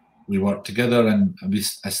 So we worked together, and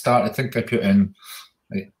I think I put in,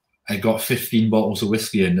 I got 15 bottles of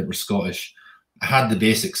whiskey in that were Scottish. I had the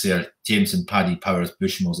basics there, Jameson, Paddy, Powers,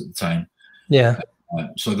 Bushmills at the time. Yeah.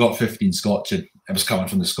 So I got 15 Scotch, and it was coming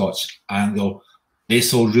from the Scotch angle. They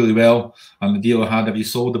sold really well, and the deal I had, if you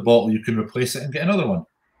sold the bottle, you can replace it and get another one,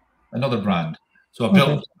 another brand. So I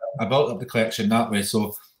built up the collection that way.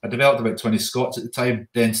 So I developed about 20 Scotch at the time,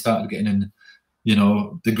 then started getting in, you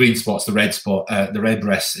know, the green spots, the red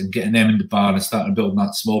breasts, and getting them in the bar, and started building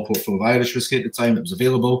that small portfolio of Irish whiskey at the time that was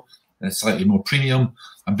available, and slightly more premium,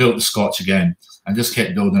 and built the Scotch again, and just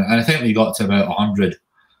kept building it. And I think we got to about 100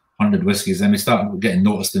 whiskies, and we started getting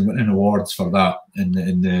noticed and winning awards for that in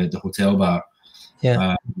the hotel bar.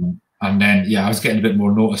 Yeah. And then, I was getting a bit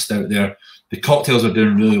more noticed out there. The cocktails are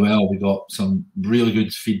doing really well. We got some really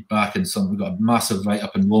good feedback, and we got a massive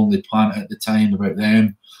write-up in Lonely Planet at the time about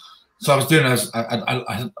them. So I was doing,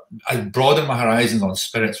 I broadened my horizons on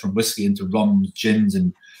spirits, from whiskey into rums, gins,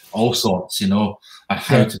 and all sorts, you know, and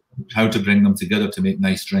how to bring them together to make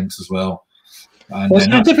nice drinks as well. And was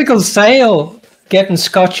it a difficult sale getting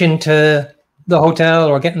Scotch into the hotel,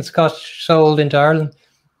 or getting Scotch sold into Ireland?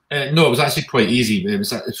 No, it was actually quite easy.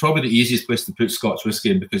 It's probably the easiest place to put Scotch whiskey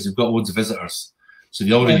in, because you've got loads of visitors, so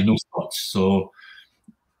they already know Scotch. So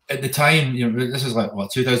at the time, you know, this is like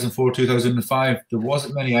what, 2004, 2005. There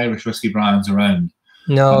wasn't many Irish whiskey brands around.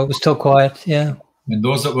 No, it was still quiet. Yeah, and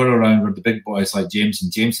those that were around were the big boys like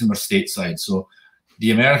Jameson. Jameson were stateside, so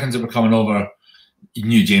the Americans that were coming over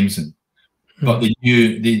knew Jameson, but they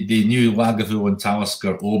knew Lagavulin and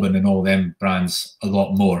Talisker, Oban, and all them brands a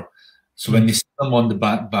lot more. So when they see them on the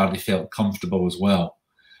back bar, they felt comfortable as well.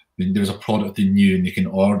 I mean, there was a product they knew and they can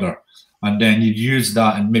order. And then you use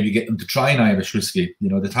that and maybe get them to try an Irish whiskey. You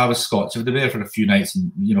know, they'd have a Scotch. If they're there for a few nights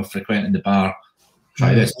and, you know, frequenting the bar,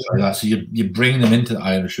 try this, try that. So you bring them into the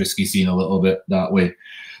Irish whiskey scene a little bit that way.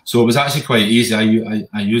 So it was actually quite easy.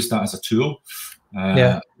 I used that as a tool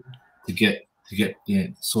to get.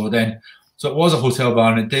 So it was a hotel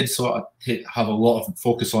bar, and it did sort of have a lot of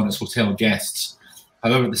focus on its hotel guests.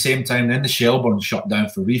 However, at the same time, then the Shelbourne shut down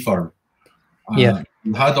for refurb. You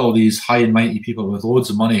had all these high and mighty people with loads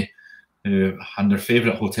of money, and their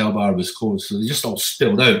favourite hotel bar was closed. So they just all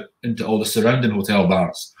spilled out into all the surrounding hotel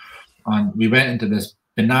bars. And we went into this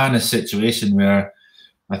banana situation where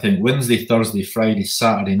I think Wednesday, Thursday, Friday,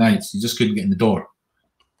 Saturday nights, you just couldn't get in the door.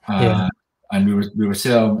 And we were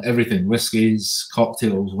selling everything: whiskies,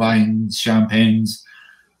 cocktails, wines, champagnes.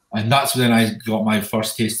 And that's when I got my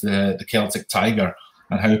first taste of the Celtic Tiger,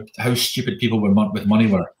 and how stupid people with money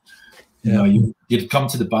were. You know, you'd come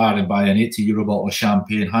to the bar and buy an €80 bottle of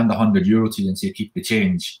champagne, hand €100 to you and say, "Keep the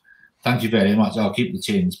change." Thank you very much. I'll keep the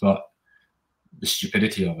change. But the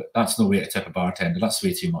stupidity of it, that's no way to tip a bartender. That's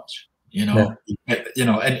way too much. You know, you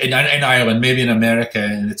know, in Ireland, maybe in America,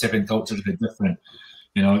 and the tipping culture is a bit different.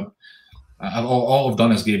 You know, all I've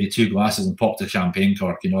done is gave you 2 glasses and popped a champagne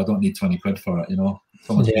cork. You know, I don't need 20 quid for it. You know,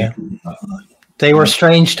 they were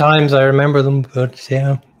strange times. I remember them, but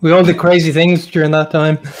we all did crazy things during that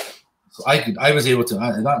time. So I was able to,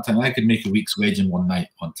 at that time, I could make a week's wage in one night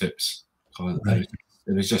on tips.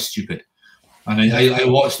 It was just stupid. And I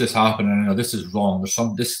watched this happen, and I know this is wrong.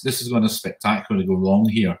 This is going to spectacularly go wrong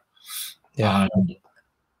here. And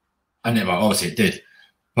obviously it did.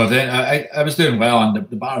 But then I was doing well, and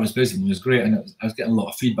the bar was busy, and it was great, and I was getting a lot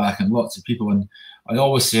of feedback and lots of people. And I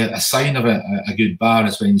always say a sign of a good bar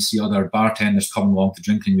is when you see other bartenders coming along to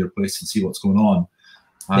drink in your place and see what's going on.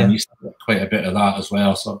 And you used to get quite a bit of that as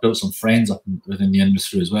well. So I built some friends up within the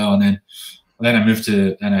industry as well. And then I moved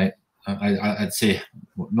to, and I'd say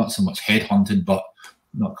not so much headhunted, but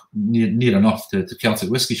not near enough to Celtic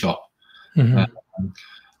Whiskey Shop.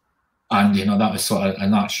 And, you know, that was sort of a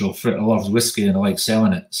natural fit. I loved whiskey and I liked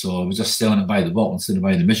selling it. So I was just selling it by the bottle instead of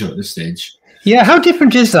by the measure at this stage. Yeah, how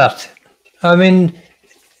different is that? I mean,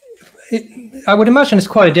 I would imagine it's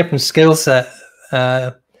quite a different skill set.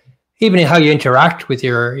 Even how you interact with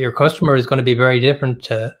your customer is going to be very different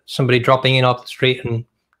to somebody dropping in off the street and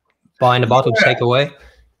buying a bottle to take away.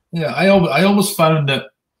 Yeah, I almost found that,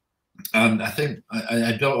 and I think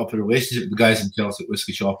I built up a relationship with the guys in Celtic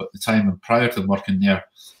Whisky Shop at the time and prior to working there.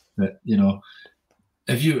 That, you know,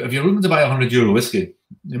 if you're looking to buy €100 whiskey,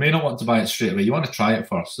 you may not want to buy it straight away. You want to try it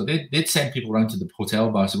first. So they'd send people around to the hotel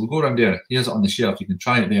bar. So we'll go around there. Here's it on the shelf. You can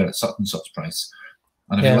try it there at such and such price.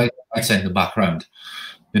 And if you like, I send them back round.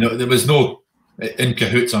 You know, there was no in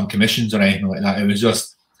cahoots on commissions or anything like that. It was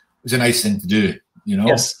a nice thing to do. You know,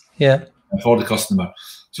 yes, yeah, for the customer.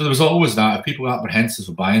 So there was always that. If people were apprehensive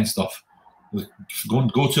of buying stuff,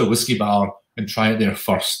 go to a whiskey bar and try it there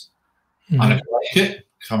first. And if you like it,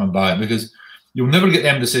 come and buy it, because you'll never get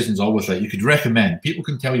them decisions always right. You could recommend. People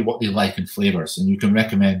can tell you what they like in flavours, and you can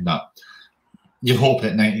recommend that. You hope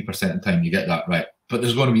that 90% of the time you get that right. But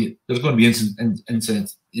there's going to be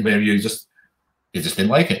incidents where you just didn't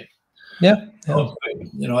like it. Yeah. So,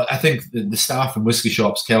 you know, I think the staff in whiskey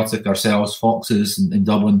shops, Celtic, ourselves, Fox's in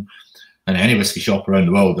Dublin, and any whiskey shop around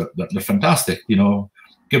the world, they're fantastic. You know,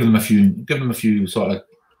 give them a few sort of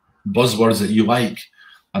buzzwords that you like,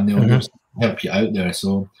 and they'll help you out there.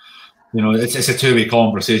 So, you know, it's a two-way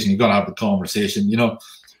conversation. You've got to have the conversation. You know,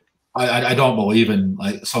 I don't believe in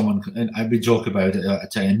like someone. And we joke about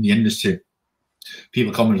it in the industry.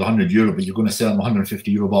 People come with €100, but you're going to sell them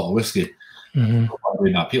 €150 bottle of whiskey.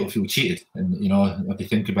 Doing that, people feel cheated, and you know, if they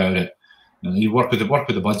think about it, you know, you work with the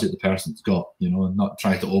budget the person's got. You know, and not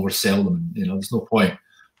try to oversell them. You know, there's no point.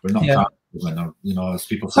 We're not. You know, as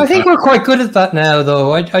people say, I think we're quite good at that now,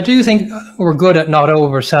 though. I do think we're good at not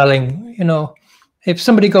overselling. You know, if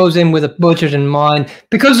somebody goes in with a budget in mind,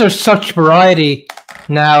 because there's such variety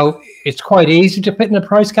now, it's quite easy to fit in a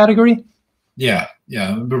price category. Yeah,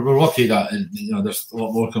 we're lucky that, you know, there's a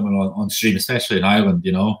lot more coming on stream, especially in Ireland.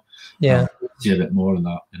 You know, see a bit more of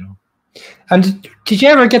that. You know. And did you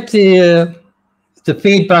ever get the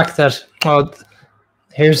feedback that, oh,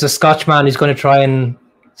 here's the Scotsman, he's going to try and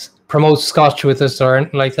promote Scotch with us or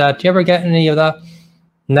anything like that? Do you ever get any of that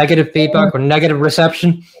negative feedback or negative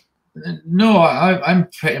reception? No, I'm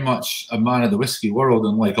pretty much a man of the whiskey world,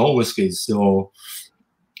 and like all whiskies, so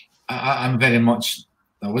I'm very much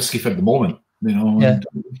a whiskey for the moment. You know,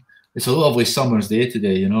 it's a lovely summer's day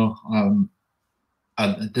today. You know,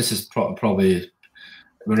 and this is probably,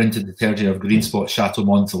 we're into the territory of Green Spot Chateau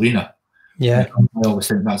Montelena. Yeah, I always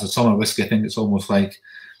think that's a summer whiskey. I think it's almost like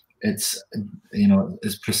it's, you know,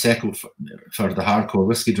 it's Prosecco for the hardcore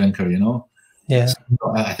whiskey drinker. You know. Yeah,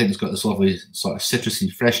 I think it's got this lovely sort of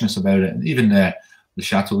citrusy freshness about it, and even the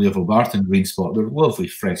Chateau Leovalbarton Green Spot, they're lovely,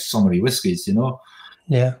 fresh, summery whiskies. You know.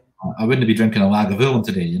 Yeah. I wouldn't be drinking a Lagavulin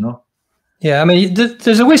today. You know. Yeah, I mean,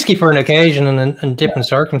 there's a whiskey for an occasion and different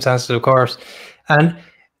circumstances, of course. And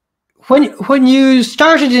when you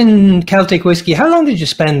started in Celtic whiskey, how long did you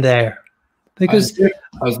spend there? Because I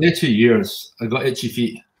was there 2 years. I got itchy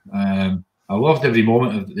feet. I loved every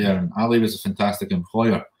moment of there, and Ali was a fantastic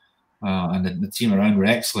employer, and the team around were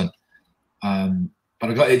excellent. But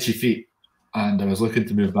I got itchy feet, and I was looking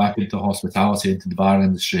to move back into hospitality, into the bar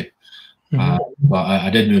industry. But I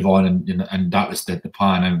did move on, and that was the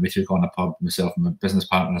plan. And we took on a pub, myself and my business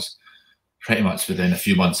partners, pretty much within a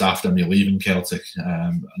few months after me leaving Celtic.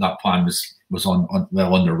 That plan was on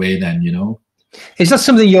well underway then, you know. Is that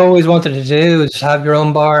something you always wanted to do, is have your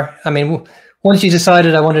own bar? I mean, once you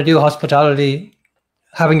decided I want to do hospitality,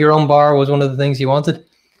 having your own bar was one of the things you wanted?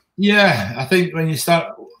 Yeah, I think when you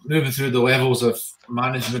start moving through the levels of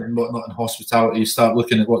management and whatnot in hospitality, you start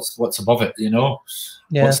looking at what's above it, you know.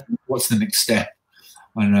 Yeah. What's the next step?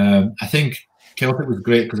 And I think Celtic was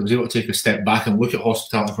great because I was able to take a step back and look at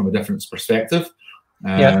hospitality from a different perspective,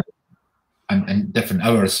 and different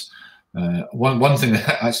hours. One thing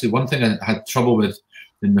I had trouble with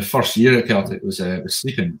in the first year at Celtic was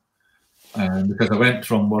sleeping, because I went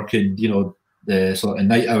from working, you know, the sort of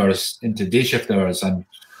night hours into day shift hours, and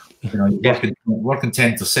you know, working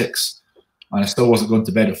 10 to 6, and I still wasn't going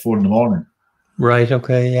to bed at 4 in the morning. Right.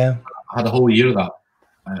 Okay. Yeah. I had a whole year of that.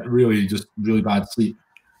 Really bad sleep,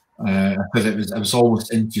 because I was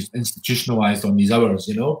almost institutionalized on these hours,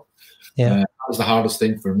 you know. Yeah, that was the hardest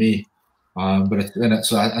thing for me. But when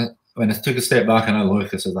I took a step back and I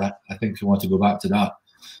looked, I said, I think I want to go back to that.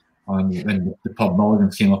 And when the pub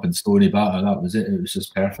Mulligans came up in Stony Batter, that was it. It was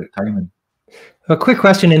just perfect timing. A quick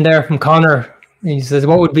question in there from Connor. He says,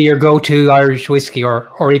 what would be your go-to Irish whiskey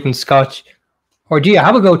or even Scotch? Or do you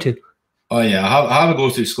have a go-to? Oh yeah, I have a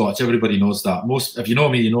go-to Scotch. Everybody knows that. If you know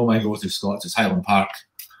me, you know my go-to Scotch is Highland Park.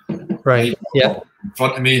 Right. Yeah. In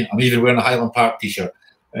front of me, I'm even wearing a Highland Park t-shirt.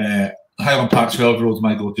 Highland Park 12-year-old is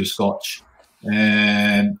my go-to Scotch.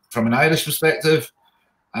 From an Irish perspective,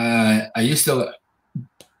 I used to,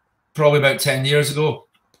 probably about 10 years ago,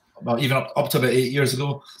 even up to about 8 years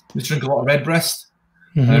ago, I used to drink a lot of Redbreast.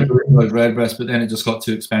 I really enjoyed Redbreast, but then it just got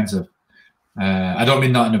too expensive. I don't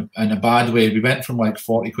mean that in a bad way. We went from like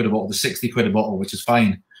 40 quid a bottle to 60 quid a bottle, which is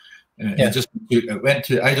fine. It went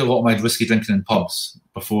to. I did a lot of my whiskey drinking in pubs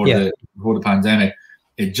before the pandemic.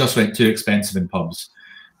 It just went too expensive in pubs.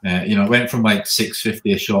 You know, it went from like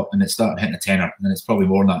 $6.50 a shot, and it started hitting a tenner, and it's probably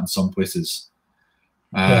more than that in some places.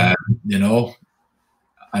 You know,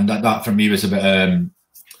 and that for me was a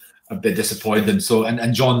bit disappointing. So,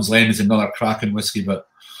 and John's Lane is another cracking whiskey, but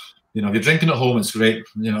you know, if you're drinking at home, it's great.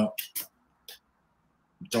 You know,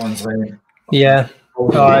 John's Lane. Yeah.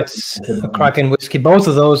 Oh, it's a cracking whiskey. Both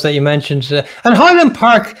of those that you mentioned, and Highland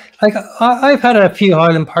Park. Like I've had a few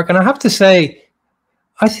Highland Park, and I have to say,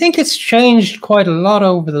 I think it's changed quite a lot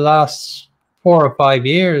over the last 4 or 5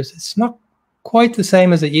 years. It's not quite the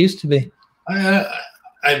same as it used to be. I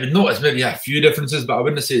would notice maybe a few differences, but I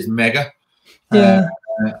wouldn't say it's mega. Yeah,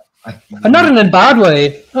 and not in a bad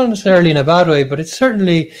way, not necessarily in a bad way, but it's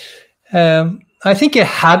certainly. I think it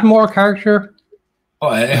had more character.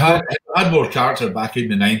 Oh, it had more character back in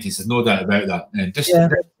the 90s. There's no doubt about that. And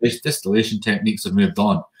distillation techniques have moved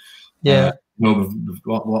on. Yeah, you know, we've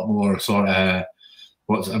got a lot more sort of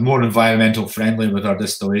what's more environmental friendly with our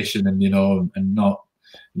distillation, and you know, and not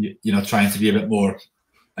trying to be a bit more.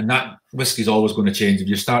 And that whiskey's always going to change. If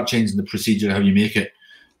you start changing the procedure how you make it,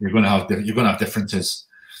 you're going to have differences.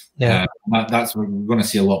 Yeah, that's we're going to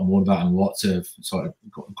see a lot more of that, and lots of sort of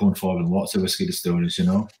going forward, in lots of whiskey distilleries. You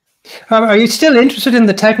know. Are you still interested in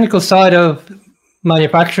the technical side of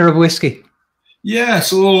manufacture of whiskey? Yeah,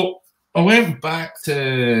 so I went back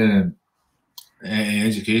to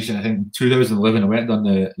education. I think in 2011, I went and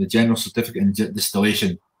done the general certificate in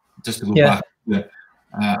distillation, just to go back.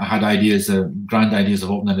 I had grand ideas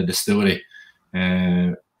of opening a distillery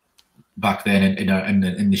back then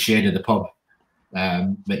in the shed of the pub.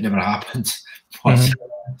 It never happened.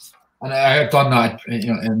 And I had done that,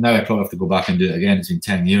 you know, and now I probably have to go back and do it again. It's been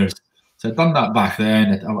 10 years. So I'd done that back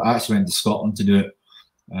then. I actually went to Scotland to do it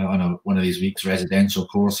on one of these weeks residential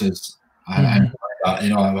courses. And you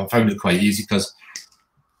know, I found it quite easy because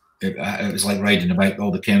it was like riding a bike. All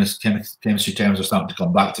the chemistry terms are starting to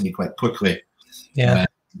come back to me quite quickly. Yeah.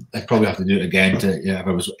 I'd probably have to do it again if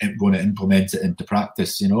I was going to implement it into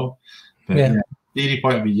practice, you know. But theory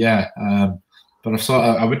point of view, but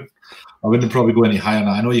I wouldn't probably go any higher than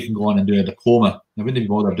that. I know you can go on and do a diploma. I wouldn't even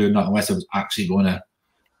bother doing that unless I was actually going to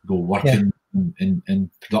go working in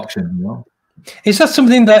production, you know. Is that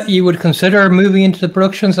something that you would consider moving into the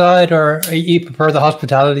production side, or you prefer the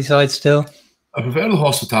hospitality side still? I prefer the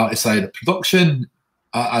hospitality side. Production,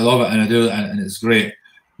 I love it, and I do it, and it's great.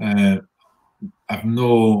 I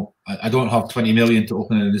don't have 20 million to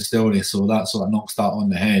open a distillery, so that sort of knocks that on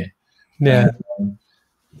the head. Yeah.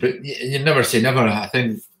 But you never say never. I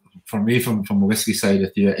think for me, from the whiskey side,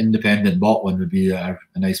 if you're independent bottling would be a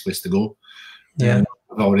nice place to go. Yeah.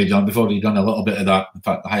 We've already done a little bit of that. In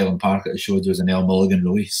fact, the Highland Park that I showed you was an El Mulligan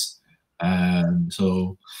release.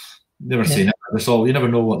 So never say never. That's all. You never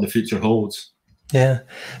know what the future holds. Yeah.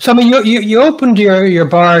 So I mean, you opened your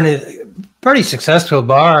bar in a very successful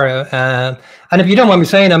bar, and if you don't mind me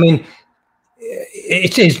saying, I mean,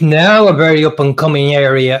 it is now a very up and coming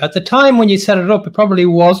area. At the time when you set it up, it probably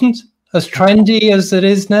wasn't as trendy as it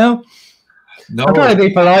is now. No, I'm trying to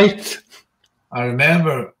be polite. I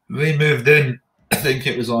remember we moved in. I think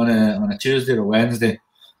it was on a Tuesday or Wednesday.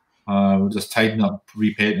 We were just tidying up,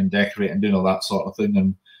 repainting, decorating, doing all that sort of thing,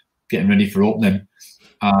 and getting ready for opening.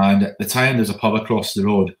 And at the time, there's a pub across the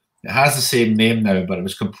road. It has the same name now, but it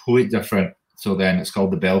was completely different. So then it's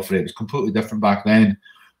called the Belfry. It was completely different back then.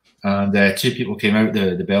 And 2 people came out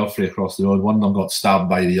the Belfry across the road. One of them got stabbed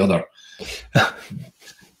by the other.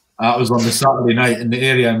 That was on the Saturday night in the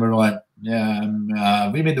area, and we were like,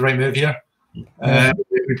 we made the right move here.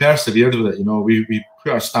 We persevered with it, you know. We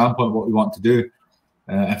put our stamp on what we want to do.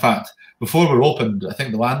 In fact, before we were opened, I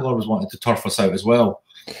think the landlord was wanting to turf us out as well,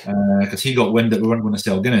 because he got wind that we weren't going to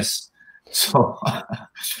sell Guinness. So that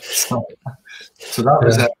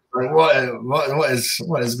was it. Like, what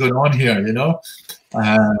is going on here, you know?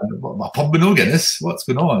 A pub with no Guinness. What's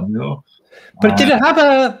going on, you know? But did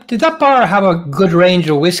that bar have a good range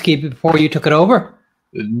of whiskey before you took it over?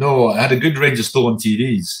 No, it had a good range of stolen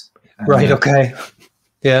TDs. Right. Okay.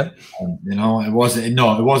 Yeah. You know, it wasn't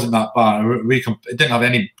that bad. It didn't have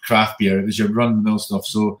any craft beer. It was your run-of-the-mill stuff.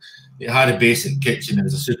 So it had a basic kitchen. It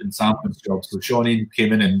was a soup and sampling job. So Shawnee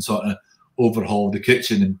came in and sort of overhauled the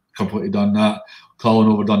kitchen and completely done that. Colin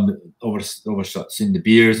overseen the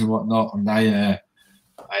beers and whatnot, and I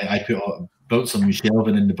built some new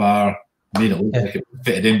shelving in the bar, made it look like it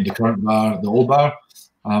fitted in the current bar, the old bar.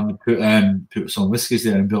 Put some whiskies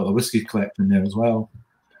there and built a whiskey collection there as well.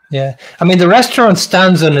 Yeah, I mean the restaurant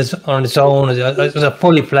stands on its own. It's a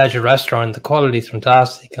fully fledged restaurant. The quality is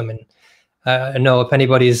fantastic. I mean, I know if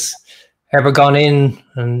anybody's ever gone in,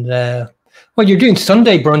 and well, you're doing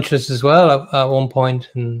Sunday brunches as well at one point,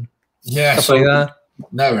 and stuff like that.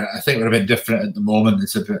 Now I think we're a bit different at the moment.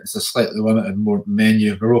 It's a slightly limited more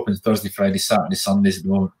menu. We're open Thursday, Friday, Saturday, Sundays at the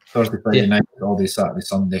moment. Thursday, Friday night, all day Saturday,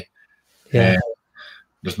 Sunday. Yeah.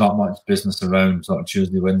 There's not much business around sort of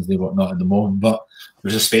Tuesday, Wednesday, whatnot at the moment, but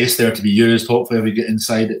there's a space there to be used. Hopefully, if we get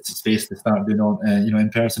inside, it's a space to start doing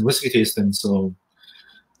in-person whiskey tasting. So,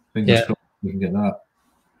 fingers crossed we can get that.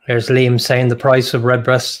 There's Liam saying the price of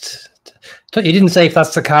Redbreast. He didn't say if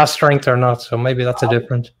that's the cask strength or not, so maybe that's a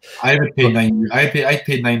different. I would pay I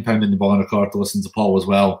paid £9 in the Bonner car to listen to Paul as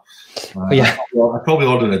well. I probably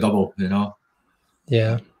ordered a double.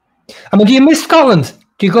 Yeah. I mean, do you miss Scotland?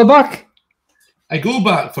 Do you go back? I go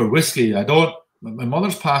back for whiskey. I don't. My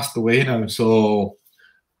mother's passed away now, so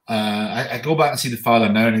I go back and see the father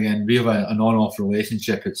now and again. We have an on-off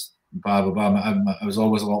relationship. It's blah blah blah. I was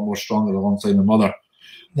always a lot more stronger alongside my mother.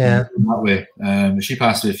 Yeah, in that way. She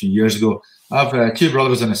passed away a few years ago. I have 2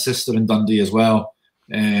 brothers and a sister in Dundee as well.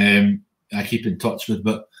 I keep in touch with,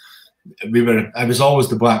 but I was always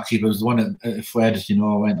the black sheep. I was the one that fled. I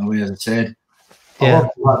went away, as I said. I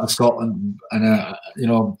love to go back to Scotland, and I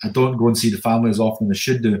don't go and see the family as often as I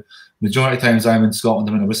should do. Majority of times I'm in Scotland,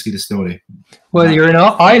 I'm in a whiskey distillery. Well, you're in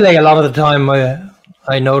Islay a lot of the time.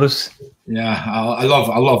 I notice. Yeah, I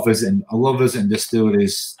love visiting. I love visiting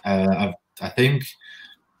distilleries. I think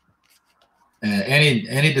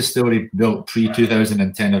any distillery built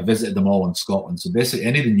pre-2010, I've visited them all in Scotland. So basically,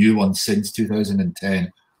 any of the new ones since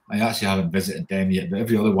 2010, I actually haven't visited them yet. But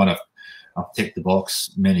every other one I've ticked the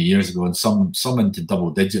box many years ago, and some into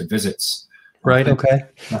double-digit visits. Right. Okay.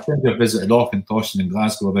 I think I've visited Auchentoshan and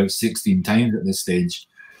Glasgow about 16 times at this stage,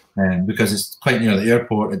 because it's quite near the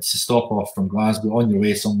airport. It's a stop off from Glasgow on your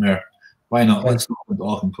way somewhere. Why not? Let's go to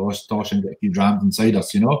Auchentoshan and get a few drams inside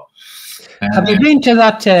us. Have you been to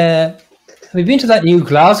that? Have you been to that new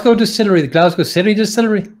Glasgow distillery, the Glasgow City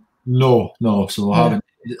distillery? No. So I haven't.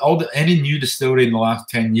 Any new distillery in the last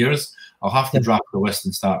 10 years, I'll have to drop the list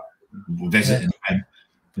and start visiting them.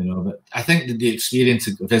 But I think that the experience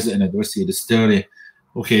of visiting a whiskey distillery,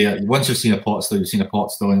 once you've seen a pot still, you've seen a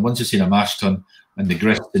pot still, and once you've seen a mash tun and the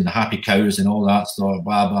grist and the happy cows and all that stuff,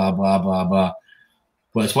 blah blah blah blah blah.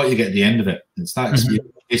 But it's what you get at the end of it. It's that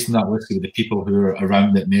experience, tasting that whiskey with the people who are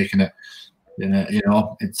around it, making it.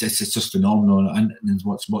 It's just phenomenal, and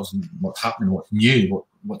what's happening, what's new,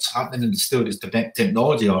 what's happening in the distillery is the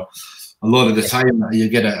technology. Or a lot of the time you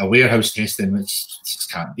get a warehouse tasting, which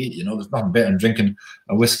just can't beat. There's nothing better than drinking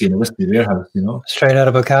a whiskey in a whiskey warehouse. Straight out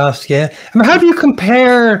of a cask. Yeah. I mean, how do you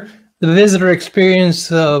compare the visitor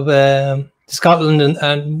experience of Scotland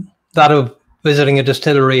and that of visiting a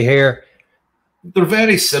distillery here? They're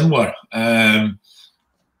very similar. I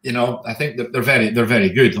think that they're very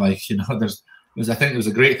good. I think there was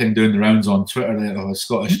a great thing doing the rounds on Twitter there of a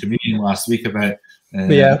Scottish comedian last week about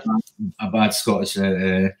a bad Scottish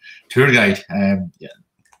tour guide.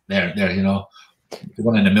 They're the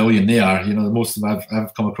one in a million they are. Most of them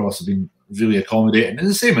I've come across have been really accommodating. And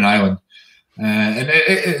the same in Ireland. And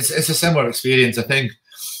it's a similar experience. I think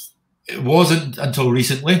it wasn't until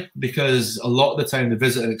recently, because a lot of the time the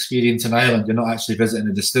visitor experience in Ireland, you're not actually visiting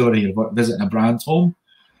a distillery, you're visiting a brand's home.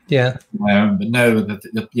 Yeah. But now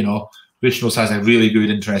Bushmills has a really good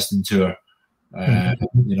interesting tour.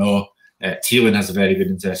 Teeling has a very good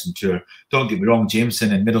interesting tour. Don't get me wrong,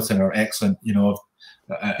 Jameson and Middleton are excellent. Tour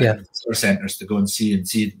centres to go and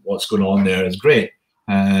see what's going on there is great.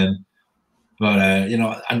 And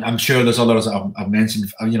I'm sure there's others that I've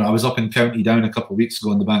mentioned. I was up in County Down a couple of weeks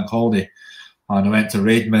ago on the bank holiday, and I went to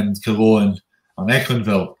Raidmond, Killowen, and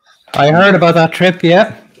Ecklandville. I heard about that trip.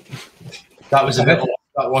 Yeah, that was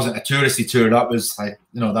that wasn't a touristy tour. That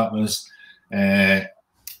was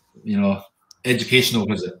educational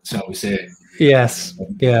visit, shall we say? Yes,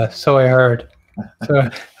 yeah. So I heard. So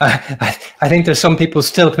I think there's some people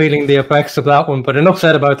still feeling the effects of that one, but enough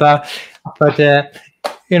said about that. But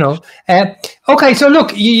okay. So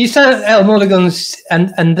look, you said El Mulligan's,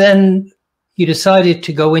 and then you decided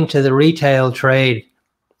to go into the retail trade.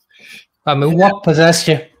 I mean, what possessed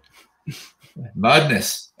you?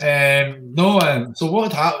 Madness. So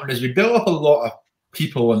what happened is we built up a lot of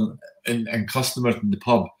people and customers in the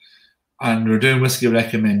pub, and we were doing whiskey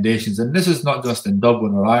recommendations. And this is not just in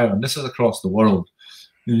Dublin or Ireland, this is across the world.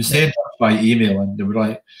 You stay in touch by email, and they were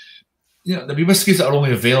like, there'll be whiskies that are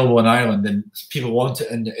only available in Ireland and people want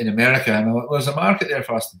it in America. And I'm like, well, there's a market there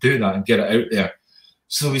for us to do that and get it out there.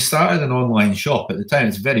 So we started an online shop at the time.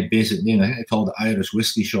 It's a very basic name. I think they called it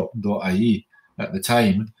irishwhiskeyshop.ie at the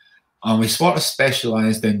time. And we sort of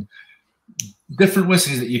specialised in different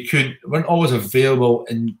whiskies that weren't always available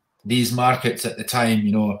in these markets at the time,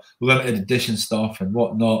 limited edition stuff and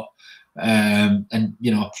whatnot. And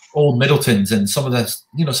old Middletons and some of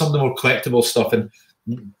the more collectible stuff, and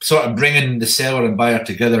sort of bringing the seller and buyer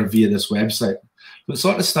together via this website. So it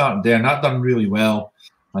sort of started there, and that done really well.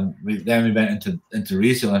 And then we went into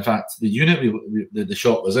retail. In fact, the unit the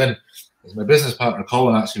shop was in, my business partner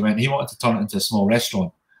Colin actually went. He wanted to turn it into a small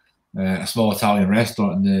restaurant, a small Italian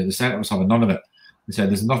restaurant, and the centre was having none of it. He said,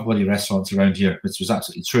 "There's enough bloody restaurants around here," which was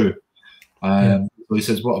absolutely true. So he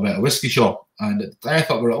says, "What about a whiskey shop?" And I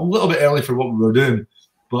thought we were a little bit early for what we were doing,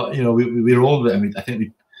 but we rolled with it, and I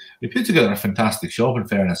think we put together a fantastic shop, in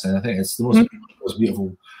fairness, and I think it's the most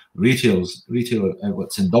beautiful retail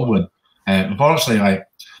outlets in Dublin. Unfortunately,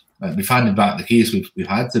 we've handed back the keys. We've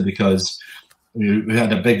had to, because we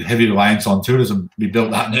had a big heavy reliance on tourism. We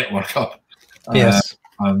built that network up. Yes,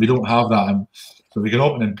 and we don't have that, and so we can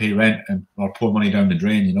open and pay rent or pour money down the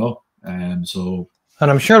drain, And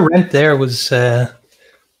I'm sure rent there was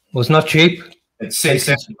not cheap. It's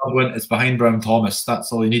central Dublin. It's behind Brown Thomas.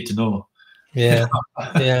 That's all you need to know. Yeah,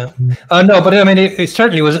 yeah. No, but I mean, it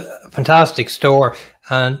certainly was a fantastic store,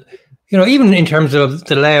 and even in terms of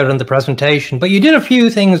the layout and the presentation. But you did a few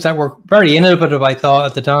things that were very innovative, I thought,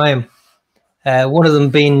 at the time. One of them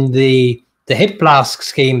being the hip flask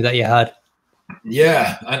scheme that you had.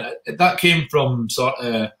 Yeah, and that came from sort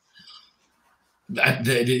of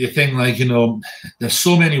the thing, like, there's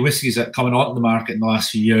so many whiskies that are coming onto the market in the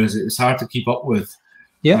last few years. It's hard to keep up with.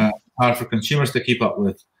 Yeah, hard for consumers to keep up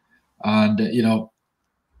with. And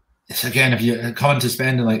it's, again, if you're coming to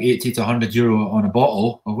spending like 80 to 100 euro on a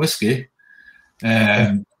bottle of whiskey,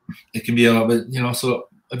 it can be a little bit, so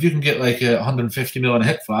if you can get like 150 ml in a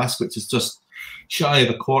hip flask, which is just shy of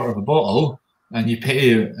a quarter of a bottle, and you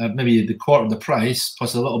pay maybe the quarter of the price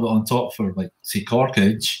plus a little bit on top for, like, say,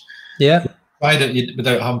 corkage, try that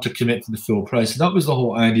without having to commit to the full price. And that was the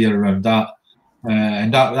whole idea around that,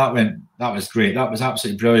 and that was great. That was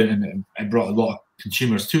absolutely brilliant, and it brought a lot of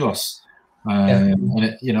consumers to us, and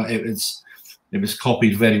it was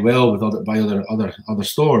copied very well by other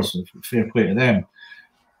stores. Fair play to them.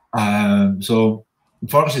 So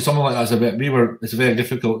unfortunately, something like that it's a very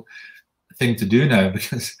difficult thing to do now,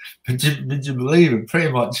 because would you believe it?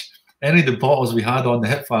 Pretty much any of the bottles we had on the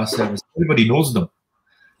hip flask service, everybody knows them.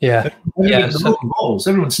 Bottles,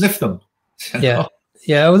 everyone sniffed them. Yeah.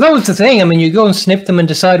 Well, that was the thing. I mean, you go and sniff them and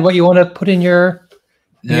decide what you want to put in your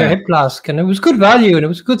hip flask, and it was good value and it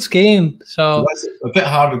was a good scheme. So that's a bit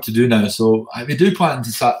harder to do now. So we do plan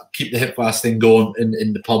to keep the hip flask thing going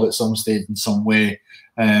in the pub at some stage in some way.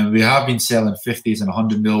 We have been selling 50s and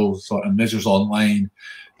 100 ml sort of measures online,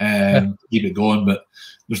 keep it going, but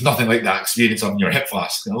there's nothing like that experience on your hip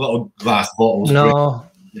flask. A little glass bottles. No.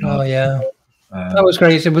 Oh yeah. That was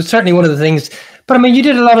great. It was certainly one of the things. But I mean, you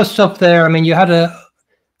did a lot of stuff there. I mean, you had a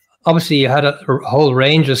whole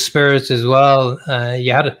range of spirits as well.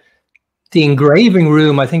 You had the engraving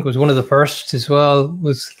room, I think, was one of the first as well.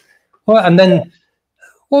 And then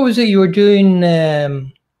what was it you were doing?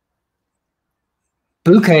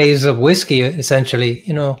 Bouquets of whiskey, essentially.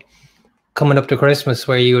 Coming up to Christmas,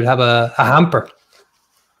 where you would have a hamper.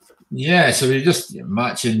 Yeah, so we're just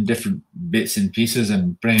matching different bits and pieces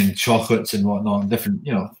and bringing chocolates and whatnot, different,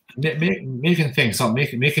 making things up,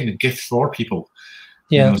 making a gift for people.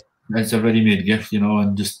 Yeah, it's a ready-made gift,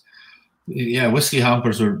 and just whiskey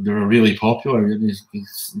hampers they're really popular. You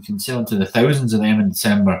can sell into the thousands of them in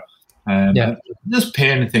December. Just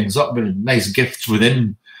pairing things up with nice gifts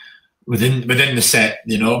within the set.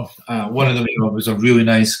 One of them was a really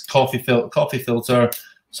nice coffee filter,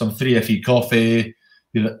 some 3FE coffee.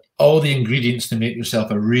 All the ingredients to make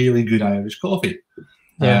yourself a really good Irish coffee.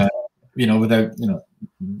 Without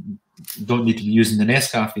don't need to be using the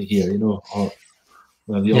Nescafe here, or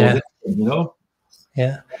the old,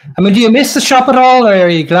 Yeah. I mean, do you miss the shop at all, or are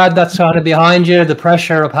you glad that's sort of behind you? The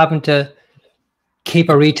pressure of having to keep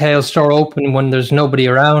a retail store open when there's nobody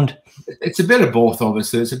around. It's a bit of both,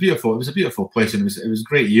 obviously. It was a beautiful place, and it was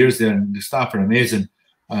great years there, and the staff are amazing,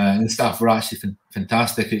 and the staff were actually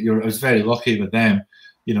fantastic. I was very lucky with them.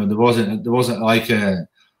 There wasn't like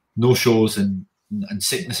no shows and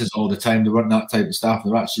sicknesses all the time. They weren't that type of staff.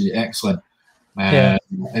 They were actually excellent. Yeah.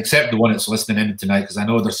 Except the one that's listening in tonight, because I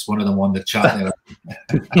know there's one of them on the chat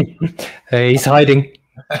there. He's hiding.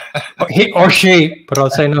 He or she, but I'll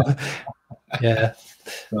say no. Yeah.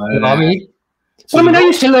 But, I mean, I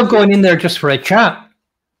used to love going in there just for a chat.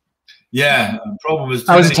 Yeah, the problem was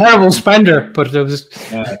I was a terrible spender, but there was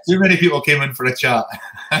too many people came in for a chat.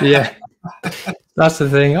 Yeah, that's the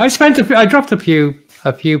thing. I dropped a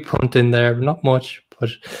few punt in there, not much, but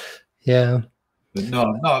yeah. But no,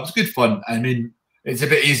 it was good fun. I mean, it's a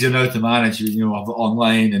bit easier now to manage. You know, have it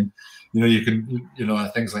online, and you can,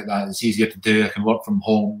 things like that. It's easier to do. I can work from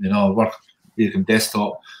home. You can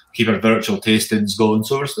desktop, keep our virtual tastings going.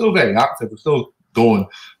 So we're still very active. We're still going.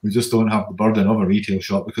 We just don't have the burden of a retail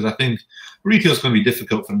shop, because I think retail is going to be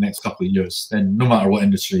difficult for the next couple of years. Then no matter what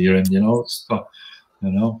industry you're in,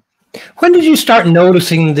 When did you start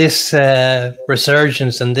noticing this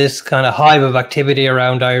resurgence and this kind of hive of activity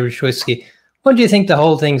around Irish whiskey? When do you think the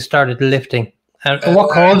whole thing started lifting, and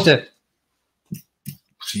what caused it?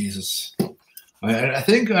 Jesus, I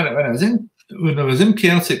think when I was in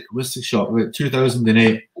Celtic Whiskey Shop about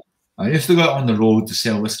 2008. I used to go out on the road to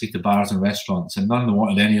sell whiskey to bars and restaurants, and none of them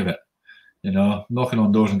wanted any of it. Knocking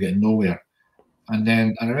on doors and getting nowhere. And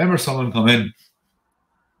then I remember someone come in,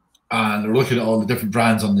 and they're looking at all the different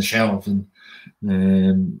brands on the shelf, and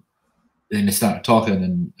then they started talking,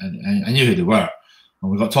 and I knew who they were. And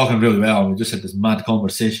we got talking really well. We just had this mad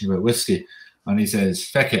conversation about whiskey. And he says,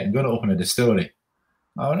 "Feck it, I'm going to open a distillery."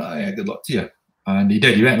 I went, "Oh, yeah, good luck to you." And he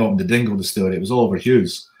did. He went and opened the Dingle Distillery. It was all over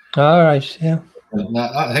Hughes. All right, yeah.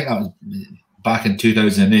 I think that was back in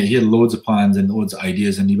 2008. He had loads of plans and loads of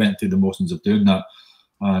ideas, and he went through the motions of doing that.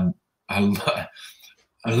 And I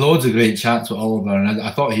had loads of great chats with Oliver, and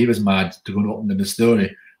I thought he was mad to go and open the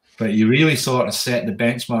distillery. But he really sort of set the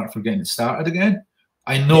benchmark for getting it started again.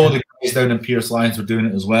 I know the guys down in Pierce Lyons were doing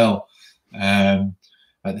it as well at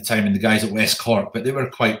the time, and the guys at West Cork, but they were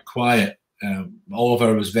quite quiet.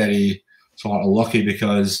 Oliver was very sort of lucky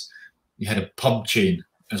because he had a pub chain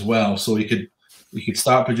as well, so he could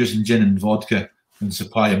start producing gin and vodka and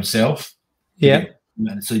supply himself. Yeah.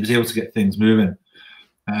 And so he was able to get things moving.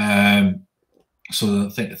 So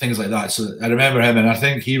things like that. So I remember him, and I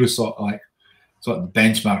think he was sort of the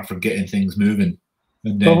benchmark for getting things moving.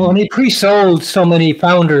 And then, but when he pre-sold so many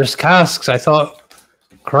Founders casks, I thought,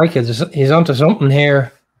 crikey, he's onto something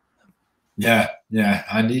here. Yeah,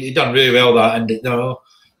 and he done really well that,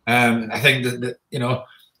 and I think that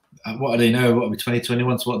what are they now? What are we,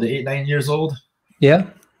 2021? So what are they, 8-9 years old? Yeah.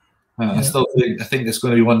 I still think it's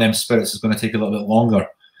going to be one of them spirits that's going to take a little bit longer.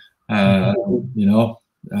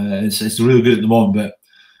 It's really good at the moment, but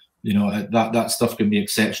that stuff can be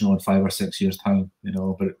exceptional in 5 or 6 years' time.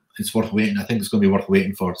 But it's worth waiting. I think it's going to be worth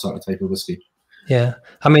waiting for, sort of type of whiskey. Yeah,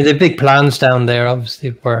 I mean they've big plans down there, obviously,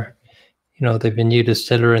 where they've a new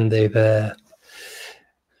distiller and they've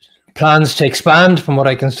plans to expand, from what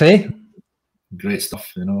I can see. Great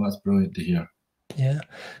stuff, that's brilliant to hear. Yeah.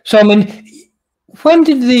 So I mean, when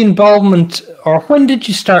did the involvement, or when did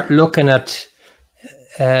you start looking at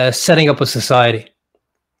setting up a society?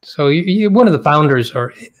 So you're one of the founders,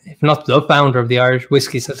 or if not the founder, of the Irish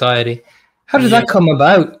Whiskey Society. How did that come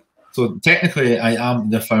about? So technically, I am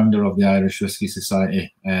the founder of the Irish Whiskey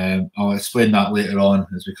Society. I'll explain that later on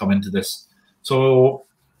as we come into this. So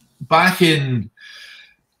back in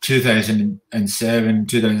 2007,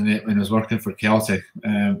 2008, when I was working for Celtic,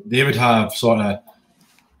 they would have sort of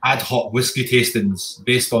ad hoc whiskey tastings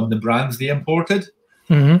based on the brands they imported.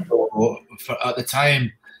 Mm-hmm. So at the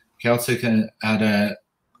time, Celtic had a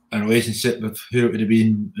relationship with who it would have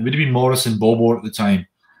been. It would have been Morris and Bowmore at the time.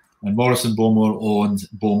 And Morris and Bowmore owned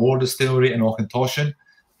Bowmore Distillery in Auchentoshan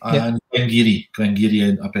and Glengarry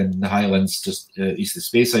up in the Highlands, just east of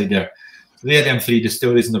Speyside there. So they had them 3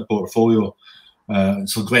 distilleries in their portfolio.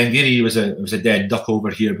 So Glengarry was a dead duck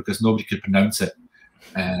over here because nobody could pronounce it.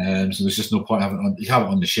 So there's just no point having it on. You have it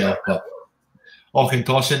on the shelf, but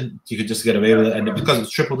Auchentoshan, you could just get away with it. And because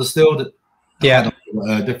it's triple distilled, had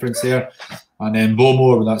a difference there. And then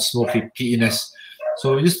Bowmore with that smoky peatiness.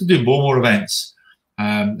 So we used to do Bowmore events.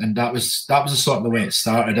 And that was the sort of the way it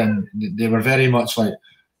started, and they were very much like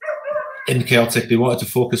in Celtic. They wanted to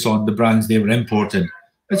focus on the brands they were importing.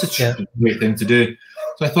 It's a great thing to do.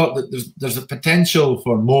 So I thought that there's a potential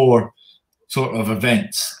for more sort of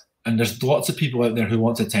events, and there's lots of people out there who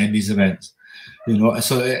want to attend these events.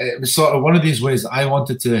 So it was sort of one of these ways that I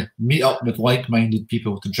wanted to meet up with like-minded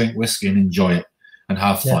people to drink whiskey and enjoy it and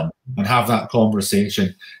have fun and have that conversation.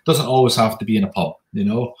 It doesn't always have to be in a pub, And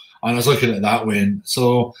I was looking at it that way, and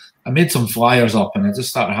so I made some flyers up, and I just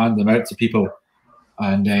started handing them out to people.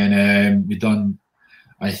 And then we done.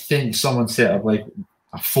 I think someone set up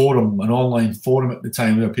forum, an online forum at the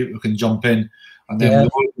time where people can jump in, and then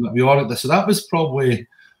we all this. So that was probably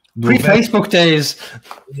pre-Facebook days.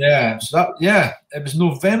 Yeah, so it was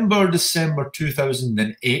November, December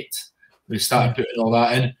 2008. We started putting all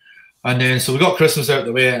that in, and then so we got Christmas out of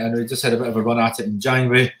the way, and we just had a bit of a run at it in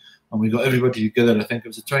January, and we got everybody together. I think it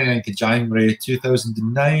was the 29th of January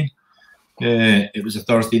 2009. It was a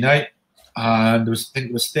Thursday night, and I think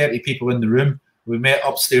there was 30 people in the room. We met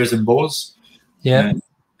upstairs in Bowes. Yeah.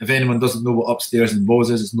 If anyone doesn't know what upstairs in Bowes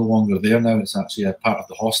is, it's no longer there now. It's actually a part of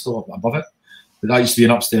the hostel up above it. But that used to be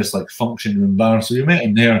an upstairs like function room bar. So we met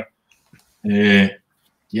in there. January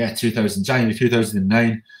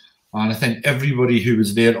 2009, and I think everybody who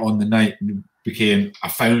was there on the night became a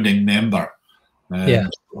founding member. I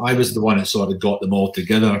was the one that sort of got them all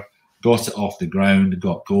together, got it off the ground,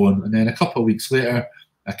 got going, and then a couple of weeks later,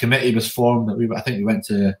 a committee was formed that I think we went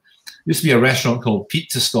to. Used to be a restaurant called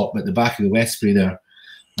Pizza Stop at the back of the Westbury there.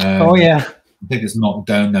 I think it's knocked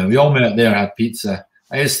down now. We all met there, had pizza.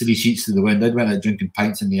 I had 3 sheets to the wind. I went out drinking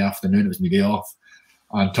pints in the afternoon. It was my day off,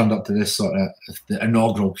 and turned up to this sort of the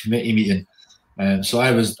inaugural committee meeting. So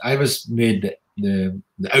I was made the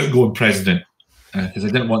outgoing president because I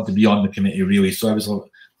didn't want to be on the committee really. So I was the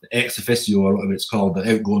ex officio, or whatever it's called,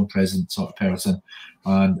 the outgoing president sort of person.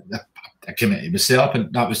 And a committee was set up,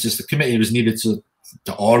 and that was just the committee was needed to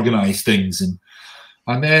organise things. And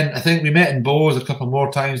then I think we met in Bowes a couple more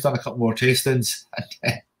times, done a couple more tastings.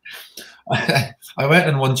 I went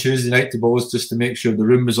in one Tuesday night to Bowes just to make sure the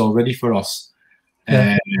room was all ready for us.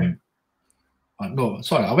 I went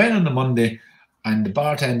on the Monday, and the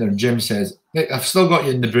bartender Jim says, "Nick, I've still got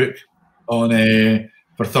you in the book on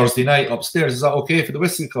for Thursday night upstairs. Is that okay for the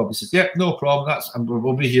whiskey club?" He says, "Yep, no problem.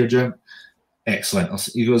 We'll be here, Jim." Excellent.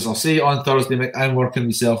 He goes, "I'll see you on Thursday, Mick. I'm working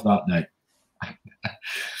myself that night."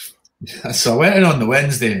 So I went in on the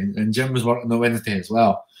Wednesday, and Jim was working the Wednesday as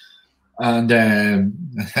well. And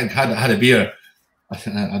I had a beer.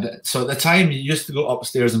 So at the time, you used to go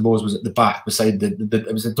upstairs, and Bowes was at the back beside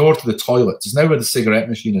it was the door to the toilet. It's now where the cigarette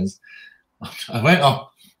machine is. I went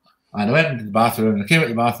up, and I went into the bathroom, and I came out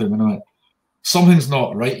the bathroom, and I went, "Something's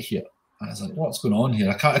not right here." And I was like, "What's going on here?"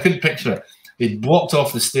 I couldn't picture it. He'd walked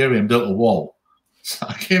off the stairway and built a wall. So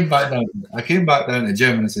I came back down to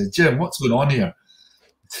Jim, and I said, "Jim, what's going on here?"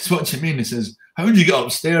 He says, "What do you mean?" He says, "How did you get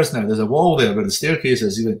upstairs now? There's a wall there where the staircase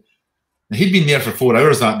is." He'd been there for 4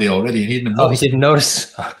 hours that day already, and he didn't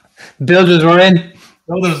notice. Builders were in.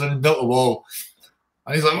 Builders had built a wall.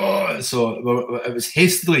 And he's like, "Oh." So it was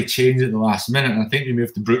hastily changed at the last minute, and I think we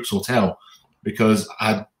moved to Brooks Hotel because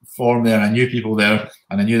I had formed there, I knew people there,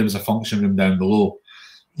 and I knew there was a function room down below.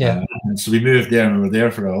 Yeah. And so we moved there, and we were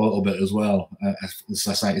there for a little bit as well. The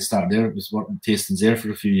society started there. It was working tastings there for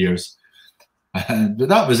a few years. But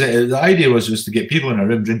that was it. The idea was just to get people in a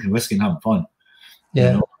room drinking whiskey and having fun.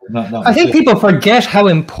 Yeah. That I think people forget how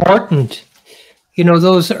important,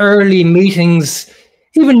 those early meetings,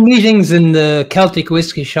 even meetings in the Celtic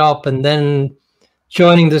whiskey shop and then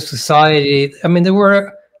joining the society. I mean, there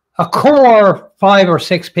were a core 5 or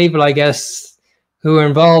 6 people, I guess, who were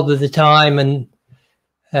involved at the time. And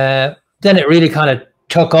then it really kind of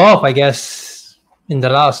took off, I guess, in the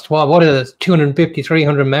last, what is it, 250,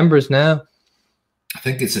 300 members now? I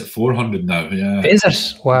think it's at 400 now, yeah. Is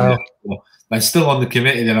it? Wow. Yeah. Well, I'm still on the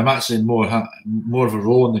committee then. I'm actually more of a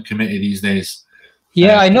role in the committee these days.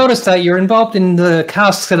 Yeah, I noticed that you're involved in the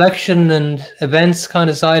cask selection and events kind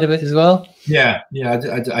of side of it as well. Yeah,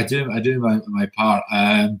 I do my part.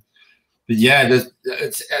 But yeah,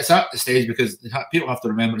 it's at the stage because people have to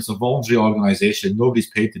remember it's a voluntary organisation. Nobody's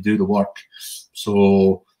paid to do the work.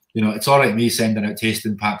 So, it's all right me sending out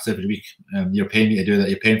tasting packs every week. You're paying me to do that.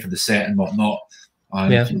 You're paying for the set and whatnot.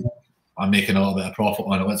 And I'm making a little bit of profit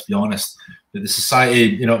on it, let's be honest. But the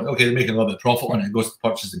society, okay, they're making a little bit of profit on it. It goes to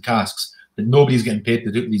purchasing casks. But nobody's getting paid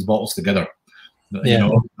to do these bottles together. They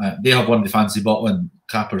have one of the fancy bottling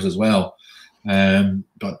cappers as well.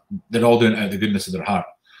 But they're all doing it out of the goodness of their heart.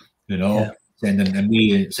 And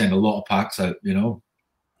we send a lot of packs out,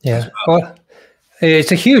 Yeah. Well,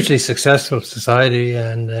 it's a hugely successful society,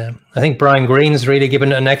 and I think Brian Green's really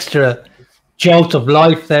given it an extra jolt of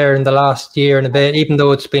life there in the last year and a bit, even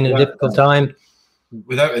though it's been a difficult time.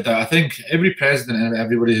 Without a doubt, I think every president and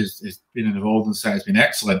everybody who's been involved in society has been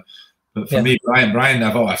excellent. But for me, Brian,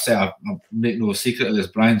 I've made no secret of this.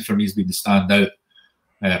 Brian, for me, has been the standout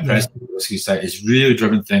president of the Whiskey Society. He's really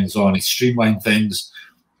driven things on. He's streamlined things.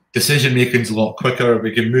 Decision making's a lot quicker.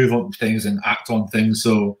 We can move on things and act on things.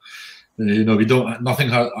 So, we don't,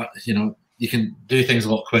 nothing, you can do things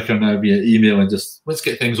a lot quicker now via email and just, let's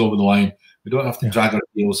get things over the line. We don't have to drag our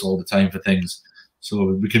heels all the time for things.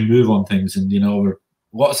 So we can move on things, and,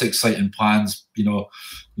 lots of exciting plans. You know,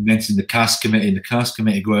 you mentioned the cask committee. The cask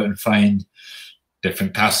committee go out and find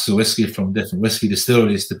different casks of whiskey from different whiskey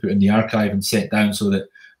distilleries to put in the archive and set down so that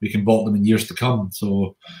we can bottle them in years to come.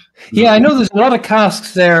 So, yeah, I know there's a lot of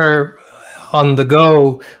casks there on the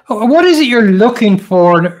go. What is it you're looking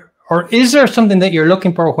for, or is there something that you're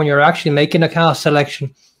looking for when you're actually making a cask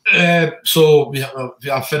selection? So we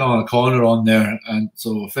have Finon O'Connor on there, and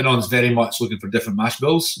so Finon's very much looking for different mash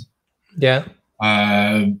bills. Yeah.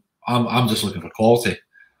 I'm just looking for quality.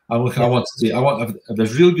 I'm looking. Yeah. I want to see. If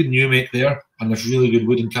there's really good new make there, and there's really good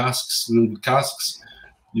wooden casks, really good casks.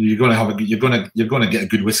 You're going to have you're going to get a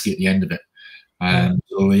good whiskey at the end of it.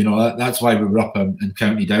 So you know that's why we were up in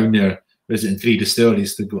County Down there, visiting 3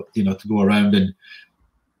 distilleries to go, you know, to go around and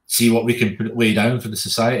see what we can lay down for the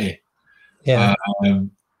society. Yeah.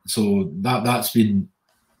 So that's been,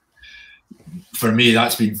 for me,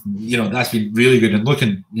 that's been, you know, that's been really good. And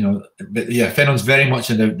looking, you know, but yeah, Fennon's very much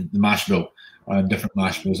in the mash bill, different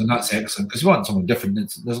mash bills, and that's excellent because you want something different.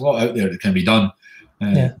 There's a lot out there that can be done.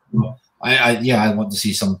 Yeah. You know, I want to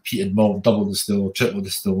see some peated malt, double distill, triple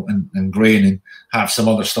distill, and grain, and have some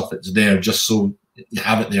other stuff that's there just so you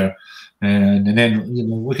have it there. And then, you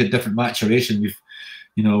know, look at different maturation.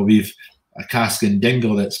 We've a cask in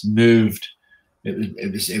Dingle that's moved.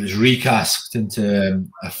 It was recast into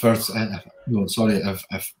a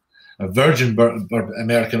virgin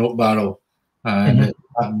American oak barrel, and it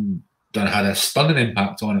had a stunning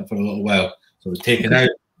impact on it for a little while. So it was taken out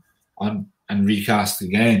and recast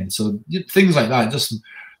again. So things like that, just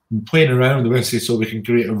playing around with the whiskey so we can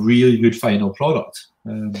create a really good final product.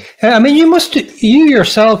 I mean, you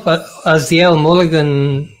yourself, as the El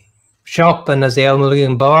Mulligan shop and as the El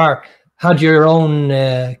Mulligan bar, had your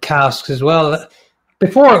own casks as well.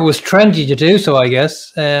 Before it was trendy to do so, I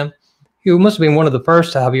guess. You must have been one of the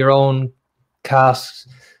first to have your own casks.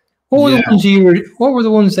 What were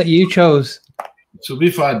the ones that you chose? So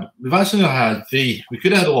we've actually had 3. We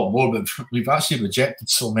could have had a lot more, but we've actually rejected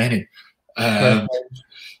so many.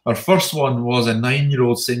 Our first one was a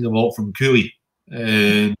 9-year-old single malt from Cooley.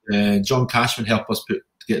 John Cashman helped us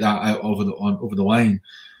get that out over the line,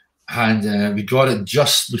 and we got it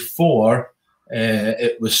just before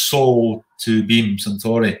it was sold to Beam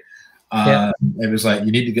Suntory. It was like,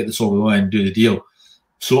 you need to get this over the line and do the deal.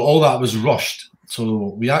 So all that was rushed.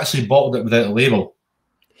 So we actually bottled it without a label.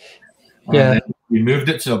 Yeah. And we moved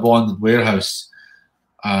it to a bonded warehouse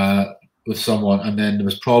with someone, and then there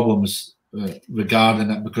was problems regarding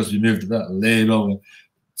it because we moved it without a label.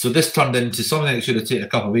 So this turned into something that should have taken a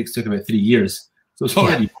couple of weeks, took about 3 years. So it's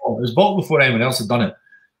already bought. It was bought before anyone else had done it.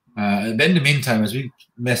 And then in the meantime, as we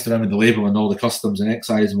messed around with the label and all the customs and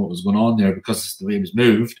excise and what was going on there, because the way it was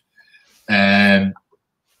moved, it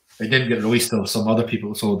didn't get released till some other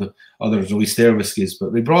people, so the others released their whiskies.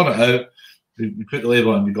 But we brought it out, we put the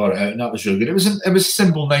label on, and we got it out, and that was really good. It was a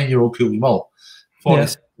simple 9-year-old Cooley malt,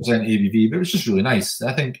 40% ABV, but it was just really nice.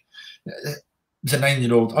 I think it's a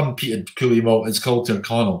 9-year-old unpeated Cooley malt. It's called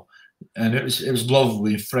Tyrconnell, and it was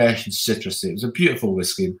lovely, fresh and citrusy. It was a beautiful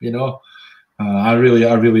whiskey, you know. I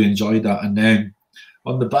really enjoyed that. And then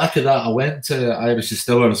on the back of that, I went to Irish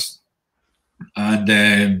Distillers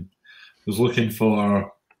and was looking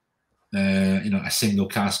for a single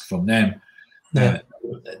cask from them.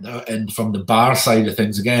 And from the bar side of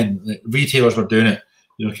things, again, the retailers were doing it.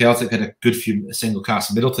 You know, Celtic had a good few single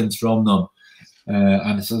cask Middletons from them,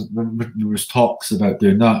 and there was talks about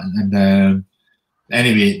doing that. And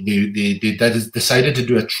anyway, they decided to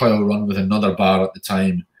do a trial run with another bar at the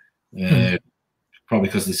time. Probably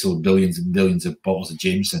because they sold billions and billions of bottles of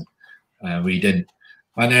Jameson. We didn't.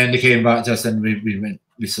 And then they came back to us and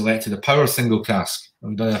we selected a Power single cask.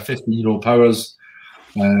 We did a 15-year-old Powers.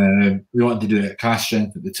 We wanted to do it at cask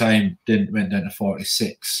strength at the time. Went down to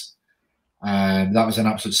 46. That was an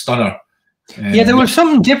absolute stunner. There was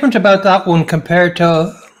something different about that one compared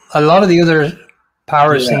to a lot of the other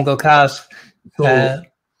Power single casks. So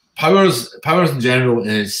Powers in general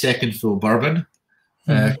is second full bourbon.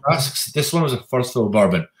 Casks. This one was a first fill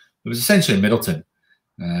bourbon. It was essentially a Middleton,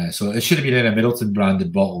 so it should have been in a Middleton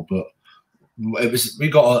branded bottle. But it was. We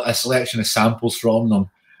got a selection of samples from them.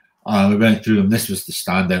 We went through them. This was the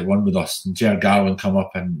standout one with us. And Ger Garland come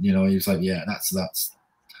up, and you know, he was like, "Yeah, that's."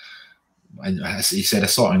 He said, "I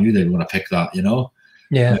sort of knew they were going to pick that," you know.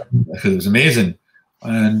 Yeah, because it was amazing,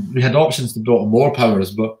 and we had options to bottle more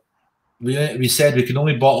Powers, but we said we could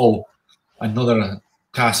only bottle another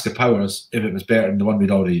cask of Powers if it was better than the one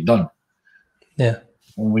we'd already done. Yeah.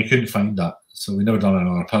 And we couldn't find that, so we never done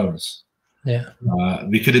another Powers. Yeah.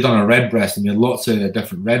 We could have done a Redbreast, and we had lots of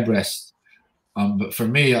different Redbreasts. But for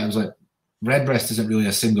me, I was like, Redbreast isn't really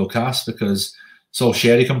a single cask because it's all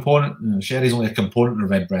sherry component. You know, sherry's only a component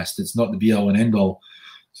of redbreast. It's not the be all and end all.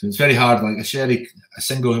 So it's very hard. Like a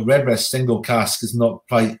single redbreast single cask is not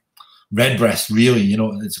quite redbreast really. You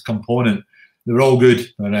know, it's a component. They're all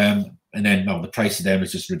good, but and then the price of them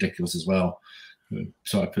is just ridiculous as well.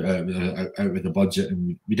 Sort of put out with the budget,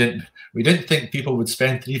 and we didn't think people would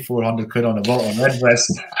spend 300-400 quid on a bottle of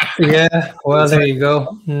redbreast. Yeah, well, there you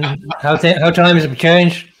go. How times have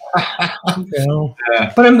changed. You know.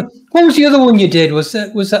 Yeah. But what was the other one you did? Was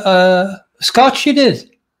it Scotch you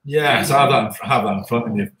did? Yeah, so I have that in front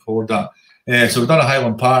of me. Poured that. So we've done a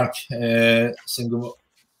Highland Park single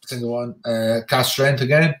one, cast strength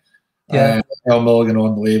again. Yeah, El Mulligan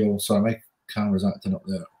on the label. Sorry, my camera's acting up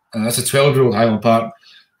there. That's a 12-year-old Highland Park,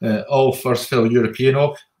 all first fill European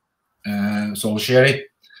oak. It's all sherry.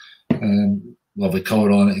 Lovely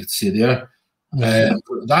colour on it, you can see there.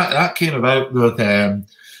 That came about with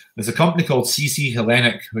there's a company called CC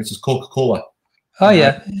Hellenic, which is Coca-Cola. Oh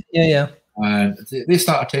yeah. And they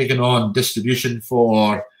started taking on distribution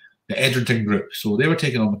for the Edrington group. So they were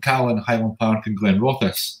taking on Macallan, Highland Park, and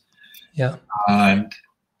Glenrothes. Yeah. And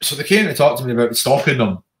so they came to talk to me about stocking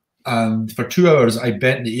them. And for 2 hours, I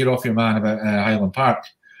bent the ear off your man about Highland Park.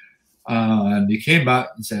 And he came back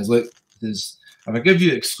and says, look, if I give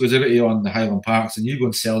you exclusivity on the Highland Parks and you go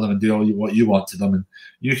and sell them and do what you want to them, and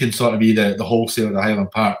you can sort of be the wholesaler of the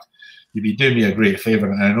Highland Park, you'd be doing me a great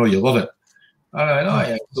favour, and I know you love it. And I know,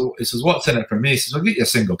 yeah. So he says, what's in it for me? He says, I'll get you a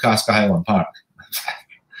single cask of Highland Park.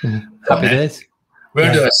 Happy days.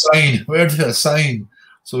 Where do I sign?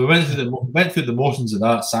 So we went through the motions of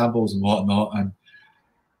that, samples and whatnot, and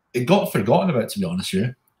it got forgotten about, to be honest with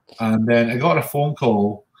you. And then I got a phone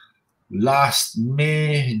call last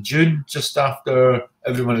June, just after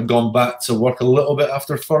everyone had gone back to work a little bit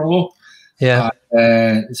after furlough. Yeah.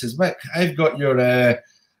 It says, Mick, I've got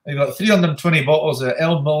 320 bottles of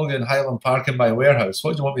El Mulligan Highland Park in my warehouse.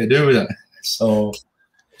 What do you want me to do with it? So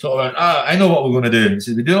I went, I know what we're going to do. He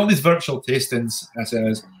says, we do all these virtual tastings. I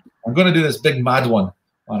says, I'm going to do this big mad one.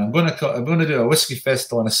 And I'm going to do a whiskey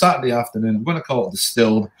festival on a Saturday afternoon. I'm going to call it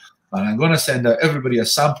Distilled. And I'm going to send out everybody a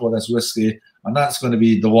sample of this whiskey. And that's going to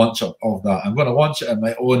be the launch of that. I'm going to launch it at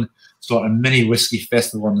my own sort of mini whiskey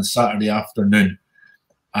festival on a Saturday afternoon.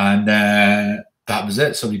 And that was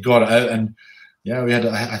it. So we got it out. And yeah, we had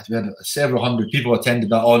several hundred people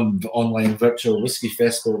attended that online virtual whiskey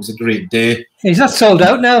festival. It was a great day. Is that sold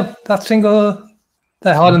out now? That single,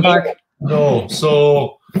 the Highland Park? No.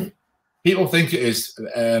 So people think it is.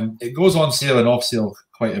 It goes on sale and off sale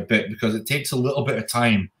quite a bit because it takes a little bit of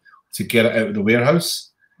time to get it out of the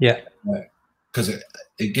warehouse. Yeah. Because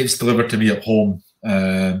it gets delivered to me at home.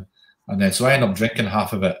 And then so I end up drinking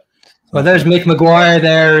half of it. Well, there's Mick McGuire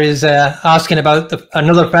there is asking about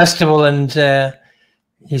another festival, and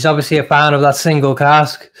he's obviously a fan of that single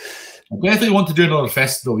cask. I definitely want to do another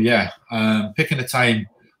festival, yeah. Picking a time.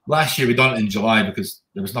 Last year we done it in July because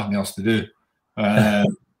there was nothing else to do.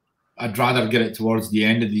 I'd rather get it towards the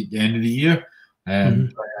end of the year. I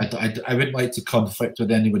wouldn't like to conflict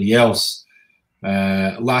with anybody else.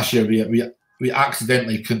 Last year we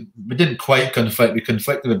accidentally we didn't quite conflict. We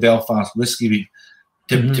conflicted with Belfast Whiskey Week.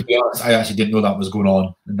 To be honest, I actually didn't know that was going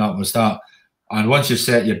on, and that was that. And once you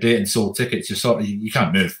set your date and sold tickets, you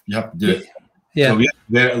can't move. You have to do it. Yeah. So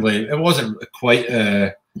it wasn't quite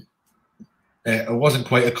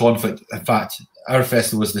a conflict. In fact, our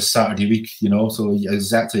festival was this Saturday week, so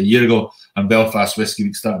exactly a year ago, and Belfast Whiskey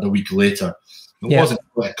Week started a week later. It wasn't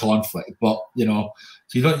quite a conflict, but so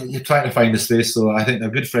you're trying to find a space. So I think our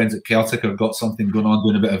good friends at Celtic have got something going on,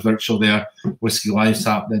 doing a bit of virtual there. Whiskey Live's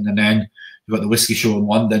happening, and then you've got the Whiskey Show in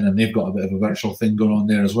London, and they've got a bit of a virtual thing going on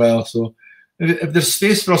there as well. So if there's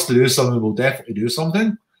space for us to do something, we'll definitely do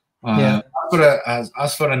something. As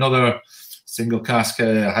for another single cask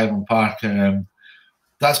Highland Park,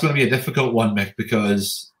 that's going to be a difficult one, Mick,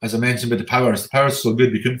 because as I mentioned with the powers so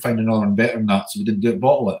good we couldn't find another one better than that, so we didn't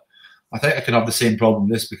bottle it. I think I can have the same problem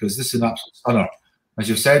with this because this is an absolute stunner, as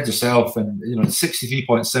you've said yourself, and it's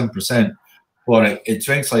 63.7%. For it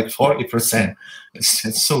drinks like 40%.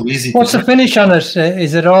 It's so easy. What's the finish on it?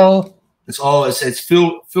 Is it all? It's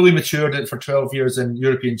fully matured for 12 years in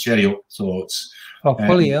European cherry oak. So it's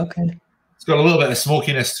fully okay. It's got a little bit of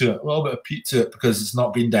smokiness to it, a little bit of peat to it because it's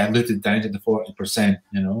not been diluted down to the 40%.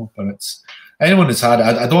 But it's anyone that's had it.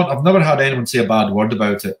 I've never had anyone say a bad word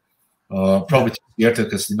about it. Probably too scared to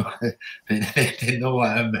because they know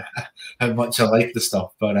how much I like the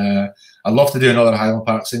stuff. But I'd love to do another Highland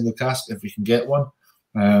Park single cask if we can get one.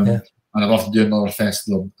 And I'd love to do another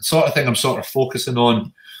festival. The sort of thing I'm sort of focusing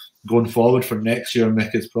on going forward for next year,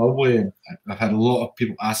 Mick, is probably, I've had a lot of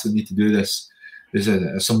people asking me to do this, is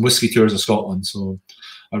some whiskey tours of Scotland. So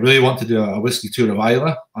I really want to do a whiskey tour of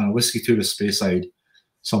Islay and a whiskey tour of Speyside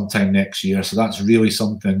sometime next year. So that's really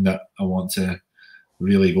something that I want to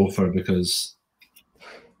really go for, because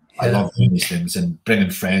I love doing these things and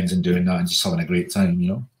bringing friends and doing that and just having a great time, you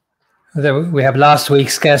know. We have last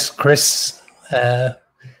week's guest, Chris,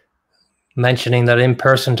 mentioning that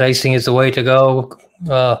in-person tasting is the way to go.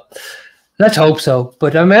 Let's hope so.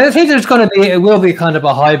 But I mean, I think it will be kind of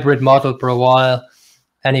a hybrid model for a while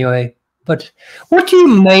anyway. But what do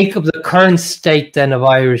you make of the current state then of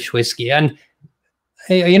Irish whiskey? And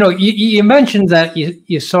you know, you mentioned that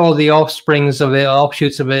you saw the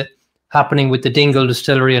offshoots of it happening with the Dingle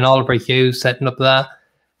Distillery and Oliver Hughes setting up that.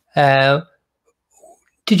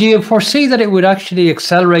 Did you foresee that it would actually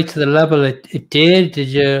accelerate to the level it did? Did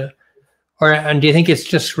you, and do you think it's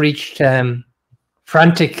just reached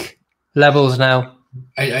frantic levels now?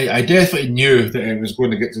 I definitely knew that it was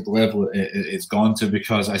going to get to the level it's gone to,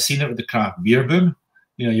 because I seen it with the craft beer boom.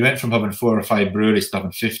 You know, you went from having 4 or 5 breweries to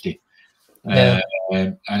having 50. Yeah.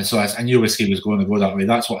 And so I knew whiskey was going to go that way.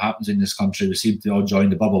 That's what happens in this country. We seem to all join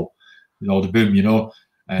the bubble with all the boom, you know.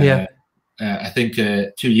 I think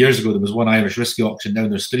 2 years ago there was one Irish whiskey auction. Now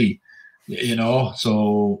there's 3, you know.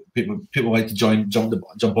 So people like to jump on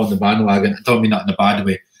the bandwagon. I don't mean that in a bad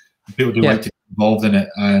way. People do like to get involved in it,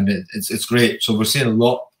 and it's great. So we're seeing a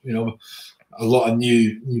lot, you know, a lot of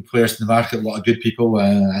new players in the market, a lot of good people.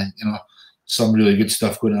 You know, some really good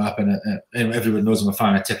stuff going to happen. Everyone knows I'm a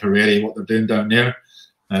fan of Tipperary, what they're doing down there.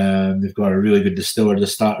 They've got a really good distiller that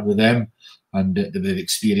started with them, and they've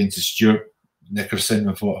experienced Stuart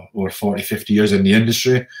Nickerson for over 40, 50 years in the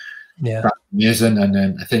industry. Yeah, that's amazing. And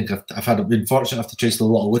then I think I've been fortunate enough to taste a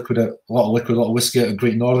lot of whiskey at a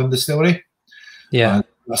Great Northern Distillery. Yeah, and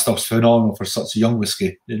that stuff's phenomenal for such a young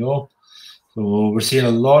whiskey, you know. So we're seeing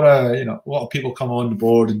a lot of people come on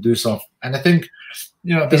board and do stuff. And I think,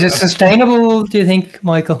 you know, is it sustainable? Do you think,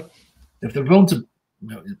 Michael? If they're willing to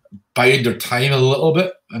bide their time a little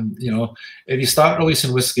bit, and you know, if you start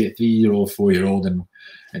releasing whiskey at 3-year-old, 4-year-old, and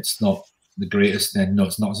it's not the greatest, then no,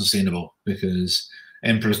 it's not sustainable, because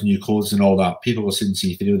Emperor's New Clothes and all that, people will soon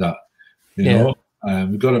see through that. You know,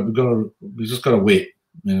 we just got to wait.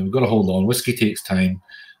 You know, we've got to hold on. Whiskey takes time.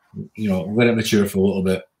 You know, let it mature for a little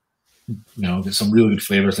bit. You know, get some really good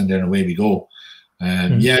flavors in there, and away we go.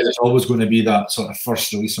 Yeah, there's always going to be that sort of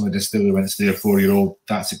first release from a distillery when it's 3 or 4-year-old.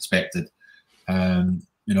 That's expected.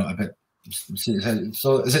 You know, a bit.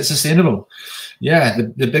 So is it sustainable? Yeah,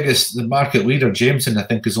 the market leader, Jameson, I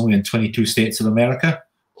think, is only in 22 states of America.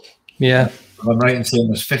 Yeah, if I'm right in saying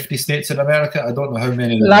there's 50 states in America. I don't know how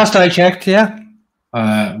many. Last I checked, yeah.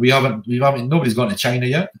 We haven't. Nobody's gone to China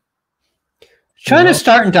yet. China's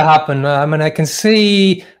starting to happen. I mean, I can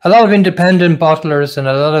see a lot of independent bottlers and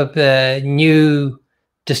a lot of new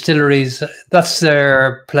distilleries. That's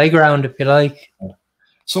their playground, if you like.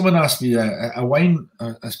 Someone asked me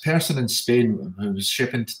a person in Spain who was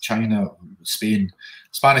shipping to China,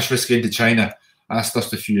 Spanish whiskey into China, asked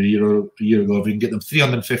us a year ago if we can get them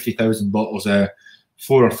 350,000 bottles of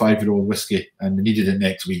 4 or 5-year-old whiskey, and they needed it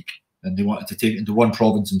next week, and they wanted to take it into one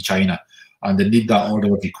province in China, and they need that order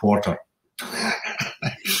every quarter.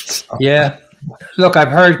 Yeah, look, I've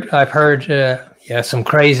heard some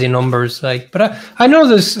crazy numbers, but I know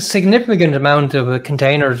there's a significant amount of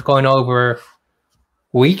containers going over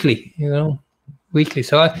weekly,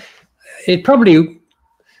 so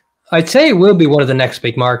I'd say it will be one of the next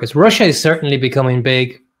big markets. Russia is certainly becoming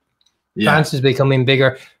big. Yeah. France is becoming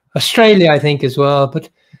bigger. Australia, I think, as well. But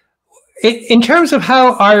in terms of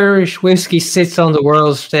how Irish whiskey sits on the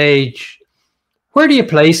world stage, where do you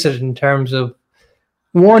place it in terms of,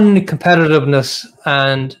 one, competitiveness,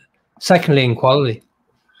 and secondly, in quality?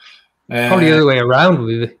 Probably the other way around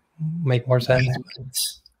would make more sense.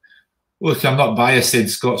 Look, I'm not biased saying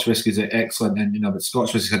Scotch whiskies are excellent, and but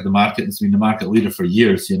Scotch whiskey had the market and it's been the market leader for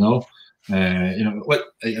years. If you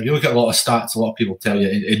look at a lot of stats, a lot of people tell you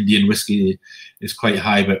Indian whiskey is quite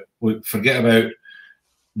high, but forget about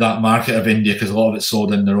that market of India, because a lot of it's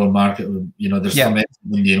sold in their own market. There's some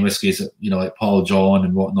Indian whiskies, like Paul John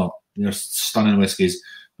and whatnot. They're stunning whiskies,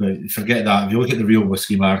 but forget that. If you look at the real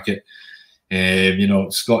whiskey market,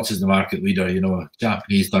 Scotch is the market leader.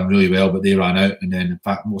 Japanese done really well, but they ran out, and then in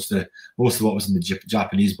fact most of what was in the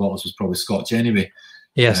Japanese bottles was probably Scotch anyway.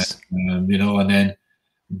 Yes, and then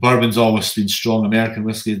bourbon's always been strong. American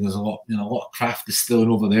whiskey, there's a lot of craft distilling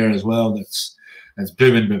over there as well. That's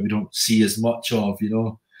booming, but we don't see as much of.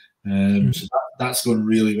 So that's going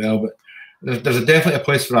really well. But there's definitely a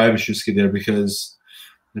place for Irish whiskey there, because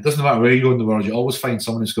it doesn't matter where you go in the world, you always find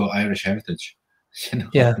someone who's got Irish heritage.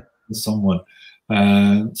 Yeah. Someone,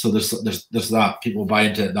 so there's that. People buy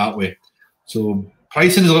into it that way. So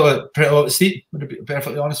pricing is a little bit steep. To be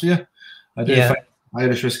perfectly honest with you, I do find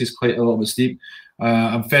Irish whiskey is quite a little bit steep.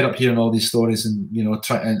 I'm fed up hearing all these stories, and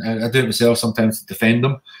and I do it myself sometimes to defend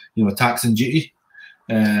them. Tax and duty.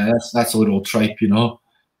 That's a little tripe, Tax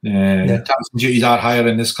and duties are higher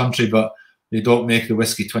in this country, but they don't make the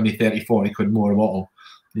whiskey 20, 30, 40 quid more a bottle.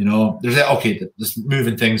 There's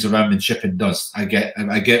moving things around and shipping does. I get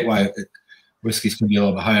why whiskies can be a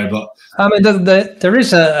little bit higher, but I mean, there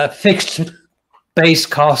is a fixed base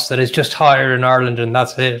cost that is just higher in Ireland, and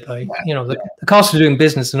that's it. The cost of doing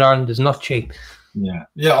business in Ireland is not cheap. Yeah.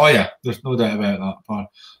 Oh yeah. There's no doubt about that part.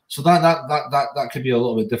 So that could be a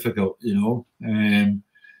little bit difficult,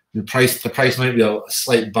 The price might be a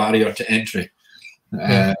slight barrier to entry.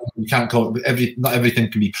 You can't call it not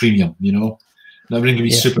everything can be premium, Not everything can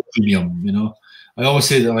be super premium, I always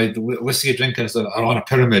say that the whiskey drinkers are on a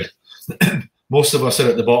pyramid. Most of us are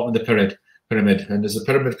at the bottom of the pyramid, and as the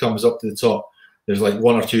pyramid comes up to the top, there's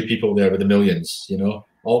one or two people there with the millions,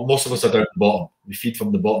 Most of us are down at the bottom. We feed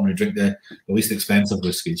from the bottom. We drink the least expensive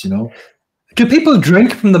whiskies, Do people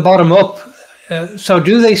drink from the bottom up? So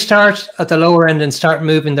do they start at the lower end and start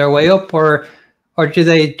moving their way up, or do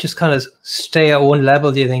they just kind of stay at one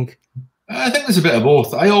level, do you think? I think there's a bit of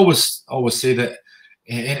both. I always say that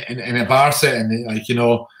in a bar setting,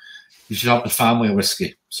 you should have the family of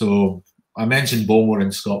whiskey. So I mentioned Bowmore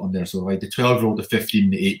in Scotland there. So the 12-year-old, the 15,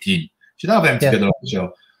 the 18. You should have them together on the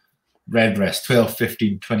shelf. Redbreast, 12,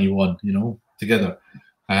 15, 21, together.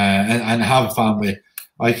 And have a family.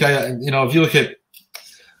 If you look at,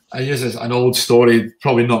 I use this, an old story,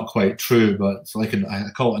 probably not quite true, but it's I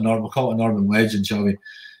call it an urban legend, shall we?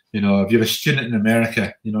 If you're a student in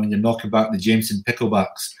America, and you're knocking back the Jameson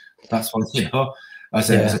picklebacks, that's what, as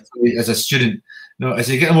a student, as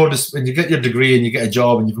you get when you get your degree and you get a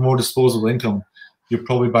job and you've more disposable income, you'll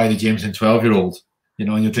probably buy the Jameson 12-year-old,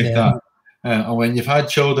 and you drink that. And when you've had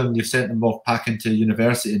children, you've sent them off packing to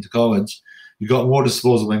university, into college, you've got more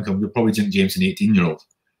disposable income, you'll probably drink Jameson 18-year-old.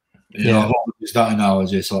 I hope to use that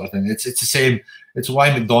analogy sort of thing. It's the same. It's why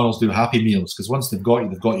McDonald's do Happy Meals, because once they've got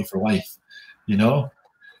you for life.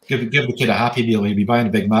 Give the kid a Happy Meal, he'll be buying a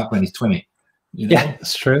Big Mac when he's 20. Yeah,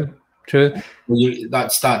 that's true.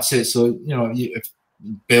 That's it. So you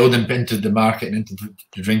build them into the market and into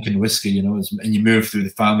the drinking whiskey, and you move through the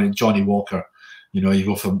family. Johnny Walker, you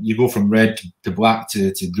go from red to black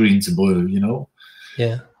to green to blue.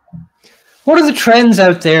 Yeah. What are the trends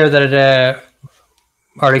out there that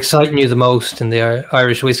are exciting you the most in the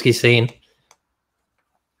Irish whiskey scene?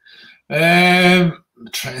 There's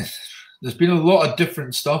been a lot of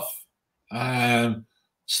different stuff.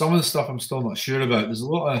 Some of the stuff I'm still not sure about. There's a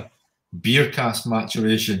lot of beer cask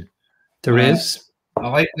maturation. There is. I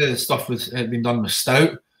like the stuff that's been done with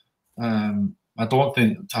stout. I don't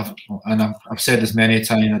think, I've said this many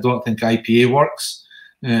times, I don't think IPA works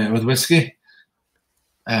with whiskey.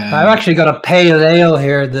 I've actually got a pale ale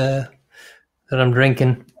here that I'm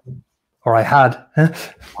drinking, or I had. I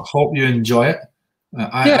hope you enjoy it.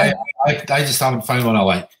 I just haven't found one I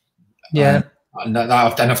like. Yeah. And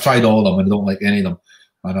I've tried all of them and I don't like any of them.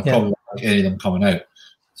 And I probably won't like any of them coming out.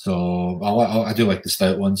 So I do like the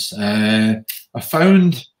stout ones. I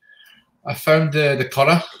found the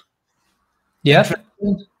Curragh. Yeah.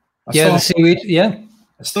 The seaweed. Yeah.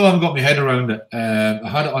 I still haven't got my head around it. I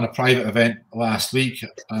had it on a private event last week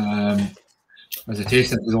as a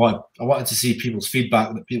tasting because I wanted to see people's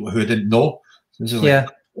feedback, that people who I didn't know. So this is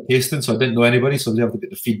tasting, so I didn't know anybody, so I was able to get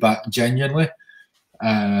the feedback genuinely.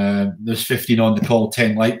 There's 15 on the call,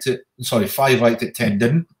 10 liked it. Sorry, 5 liked it, 10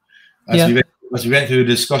 didn't. As we went through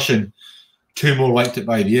the discussion, 2 more liked it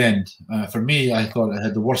by the end. For me, I thought it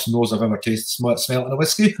had the worst nose I've ever tasted smelling a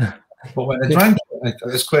whiskey. But when I drank it, I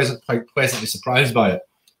was quite pleasantly surprised by it.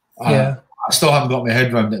 I still haven't got my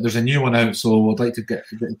head around it. There's a new one out, so I'd like to get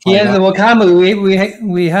the Wakama.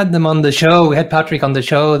 We had them on the show. We had Patrick on the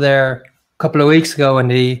show there a couple of weeks ago,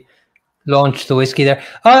 and he launched the whiskey there.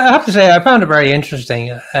 I have to say, I found it very interesting,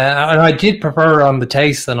 and I did prefer it on the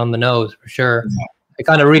taste than on the nose for sure. Yeah. It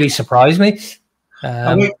kind of really surprised me.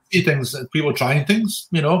 I like to see things, people trying things.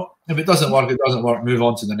 If it doesn't work, it doesn't work. Move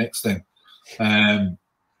on to the next thing.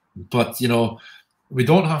 But we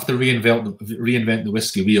don't have to reinvent the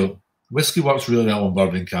whiskey wheel. Whiskey works really well in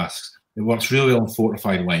bourbon casks. It works really well in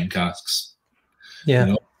fortified wine casks.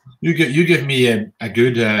 Yeah. You give me a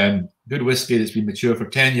good whiskey that's been mature for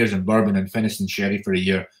 10 years in bourbon and finished in sherry for a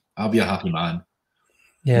year, I'll be a happy man.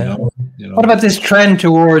 Yeah. What about this trend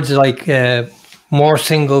towards like more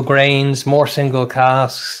single grains, more single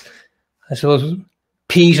casks? I suppose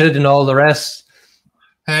peated and all the rest.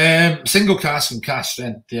 Single cask and cask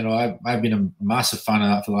strength. I've been a massive fan of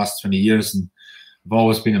that for the last 20 years, and I've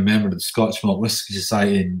always been a member of the Scotch Malt Whisky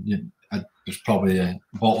Society, and there's probably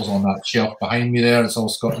bottles on that shelf behind me there. It's all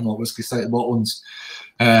Scotch Malt Whisky Society bottles.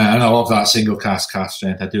 And I love that single cask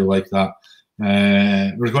strength. I do like that.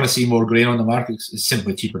 We're going to see more grain on the market. It's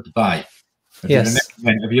simply cheaper to buy.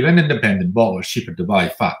 If you're an independent bottle, it's cheaper to buy.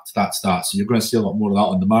 Fact, that's that. So you're going to see a lot more of that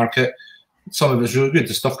on the market. Some of it's really good.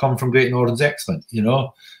 The stuff coming from Great Northern's excellent, you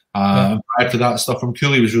know. Prior to that, stuff from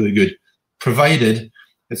Cooley was really good, provided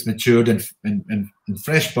it's matured in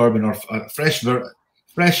fresh bourbon or fresh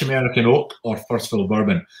American oak or first fill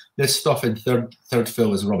bourbon. This stuff in third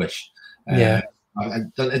fill is rubbish. There's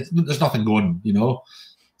nothing going, you know.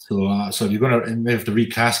 So if you're going to have to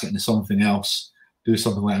recast it into something else, do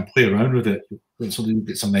something like that and play around with it, so you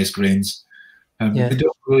get some nice grains. You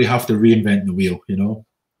don't really have to reinvent the wheel, you know.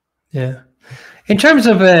 Yeah. In terms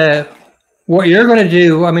of what you're going to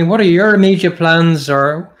do, I mean, what are your immediate plans,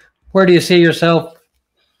 or where do you see yourself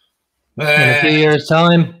in a few years'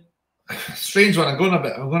 time? Strange one. I'm going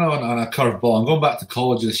on a curveball. I'm going back to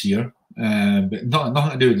college this year, but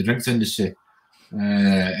nothing to do with the drinks industry.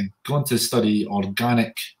 I'm going to study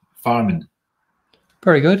organic farming.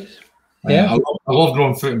 Very good. Yeah, I love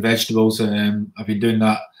growing fruit and vegetables. I've been doing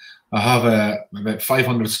that. I have about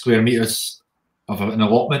 500 square meters of an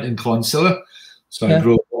allotment in Clonsilla, so I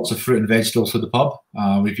grow lots of fruit and vegetables for the pub.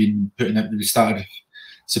 We started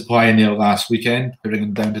supplying there last weekend,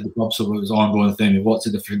 bringing them down to the pub, so it was an ongoing thing with lots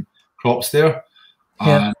of different crops there.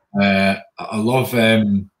 And I love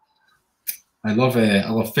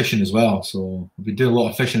fishing as well. So I've been doing a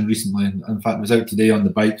lot of fishing recently. In fact, I was out today on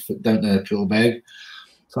the bike down to Trilbeg.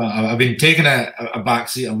 So I've been taking a back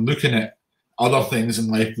seat and looking at other things in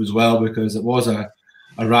life as well, because it was a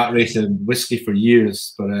rat race in whiskey for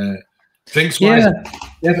years. But drinks-wise,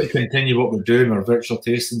 definitely continue what we're doing, our virtual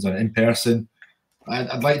tastings or in person.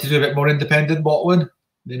 I'd like to do a bit more independent bottling,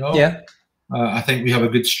 you know. I think we have a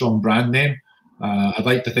good, strong brand name. I'd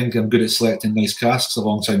like to think I'm good at selecting nice casks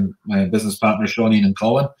alongside my business partner, Shawnee and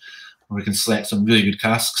Colin. We can select some really good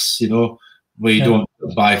casks, you know, where you don't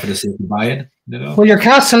buy for the sake of buying, you know. Well, your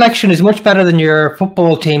cask selection is much better than your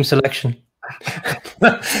football team selection.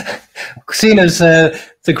 Seeing as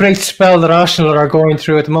the great spell that Arsenal are going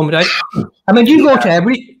through at the moment. I mean, do you go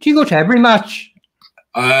to every match?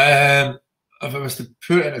 If I was to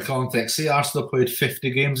put it in a context, say Arsenal played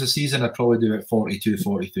 50 games a season, I'd probably do it 42,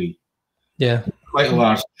 43. Yeah, quite a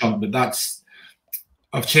large chunk, but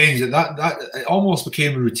I've changed it. That it almost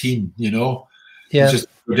became a routine, you know. Yeah, it's just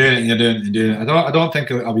you're doing it and you're doing it and doing it. I don't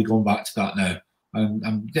think I'll be going back to that now.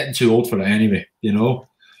 I'm getting too old for it anyway, you know.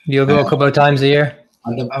 You'll go a couple of times a year.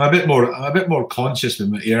 And I'm a bit more conscious with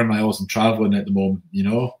my air miles and traveling at the moment, you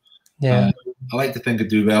know. Yeah, I like to think I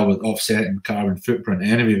do well with offsetting carbon footprint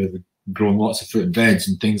anyway, with growing lots of fruit and veg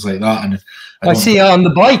and things like that. And I see you on the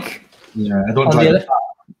bike. Yeah, I don't drive.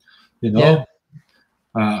 You know,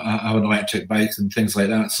 I have an electric bike and things like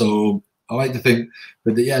that. So I like to think,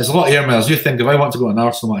 but there's a lot of air miles. You think if I want to go to an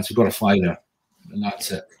Arsenal match, I've got to fly there, and that's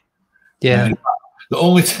it. Yeah. The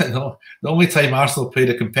only time Arsenal played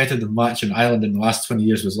a competitive match in Ireland in the last 20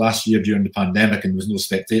 years was last year during the pandemic, and there was no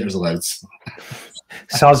spectators allowed.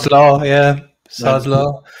 Sod's law, yeah. Sod's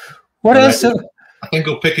law. What else? I think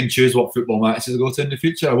I'll pick and choose what football matches I go to in the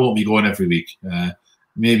future. I won't be going every week.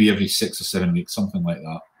 Maybe every 6 or 7 weeks, something like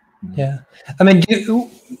that. Yeah, I mean,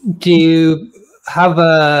 do you have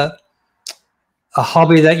a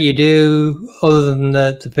hobby that you do other than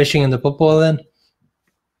the fishing and the football? Then,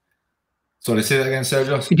 sorry, say that again,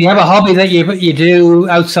 Sergio. Do you have a hobby that you do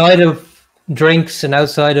outside of drinks and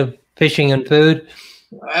outside of fishing and food?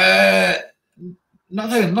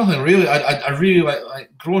 Nothing really. I really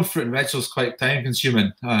like growing fruit and vegetables. Quite time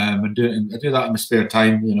consuming. I do that in my spare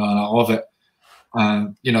time, you know, and I love it.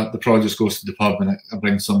 You know, the produce goes to the pub and I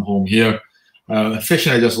bring some home here.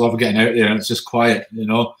 Fishing, I just love getting out there and it's just quiet, you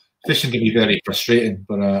know. Fishing can be very frustrating,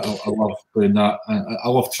 but I love doing that. I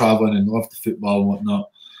love traveling and love the football and whatnot.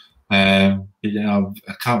 You know,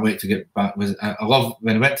 I can't wait to get back. I love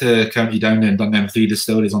when I went to County Down there and done them 3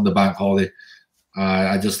 distilleries on the bank holiday.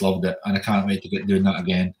 I just loved it, and I can't wait to get doing that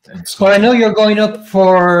again. Well, I know you're going up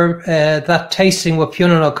for that tasting with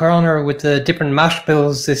Fionn O'Connor with the different mash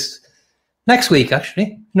bills next week,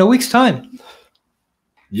 actually, in a week's time.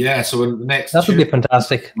 Yeah, so in the next that would be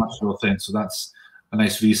fantastic. Thing. So that's a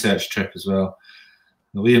nice research trip as well.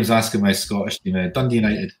 Now, Liam's asking my Scottish team, Dundee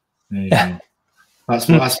United. That's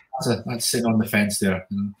sitting on the fence there.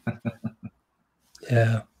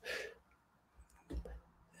 Yeah.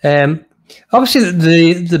 Obviously,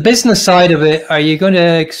 the business side of it. Are you going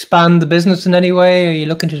to expand the business in any way? Are you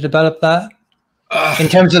looking to develop that in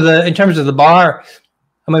terms of the bar?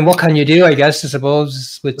 I mean, what can you do? I guess I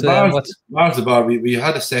suppose with the bar's the bar. We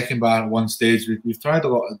had a second bar at one stage. We've tried a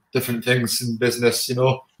lot of different things in business. You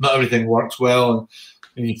know, not everything works well,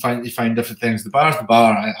 and you find different things. The bar's the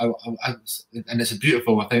bar, and it's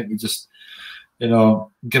beautiful. I think we just, you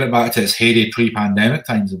know, get it back to its heyday pre-pandemic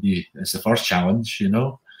times. It's the first challenge, you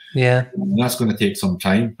know. Yeah, and that's going to take some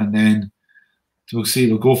time, and then we'll see.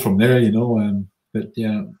 We'll go from there, you know. But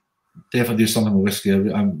yeah, definitely do something with whiskey. You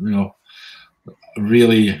know,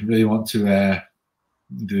 really want to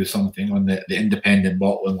do something on the independent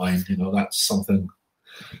bottling line. You know, that's something.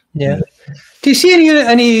 Yeah. Do you see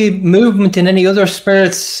any movement in any other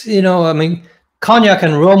spirits? You know, I mean, cognac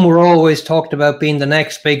and rum were always talked about being the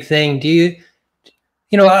next big thing. Do you,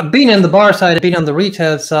 you know, being on the bar side, being on the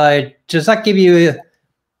retail side, does that give you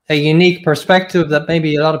a unique perspective that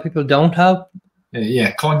maybe a lot of people don't have?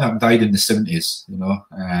 Yeah, cognac died in the 70s. You know.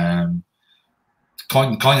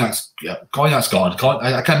 Cognac's gone.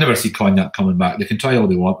 I can never see cognac coming back. They can try all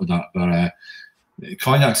they want with that, but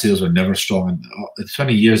cognac sales were never strong. In the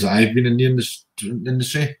 20 years that I've been in the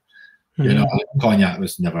industry, you know, cognac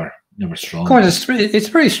was never strong. Of course, it's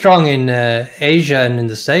pretty strong in Asia and in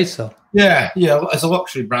the States, though. Yeah, as a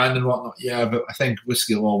luxury brand and whatnot. Yeah, but I think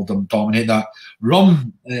whiskey will all dominate that.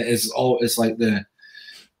 Rum is like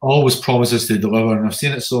always promises to deliver, and I've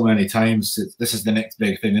seen it so many times. This is the next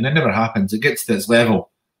big thing, and it never happens. It gets to its level.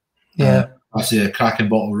 Yeah, I see a cracking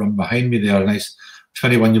bottle of rum behind me there, a nice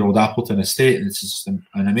 21-year-old Appleton Estate, and it's just an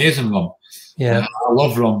amazing rum. Yeah, I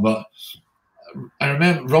love rum, but I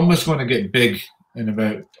remember rum was going to get big in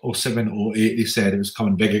about 07, 08. They said it was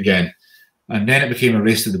coming big again, and then it became a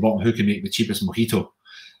race to the bottom. Who can make the cheapest mojito?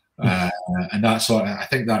 And that I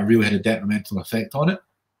think that really had a detrimental effect on it.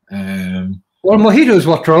 Well, mojito is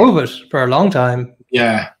what drove it for a long time.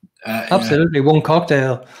 Yeah, absolutely. Yeah. One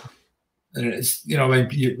cocktail. It's, you know,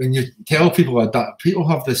 when you tell people that, people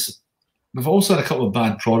have this. We've also had a couple of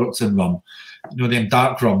bad products in rum. You know, them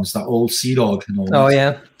dark rums, that old Sea Dog and all. Oh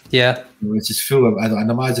yeah, yeah. You know, it's just full of. I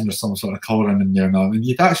imagine there's some sort of colouring in there now. I mean,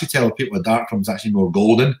 you can actually tell people a dark rum's actually more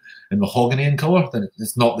golden and mahogany in colour. That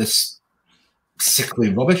it's not this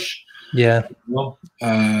sickly rubbish. Yeah. You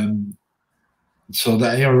know? So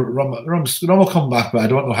that, you know, rum will come back, but I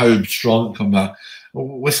don't know how strong it'll come back.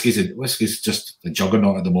 Whiskey's just a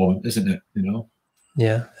juggernaut at the moment, isn't it? You know.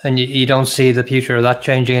 Yeah, and you don't see the future of that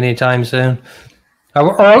changing anytime soon.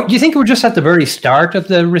 Or do you think we're just at the very start of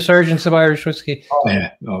the resurgence of Irish whiskey? Oh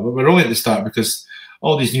yeah, no, we're only at the start because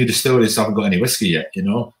all these new distilleries haven't got any whiskey yet. You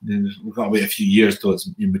know, we've got to wait a few years till it's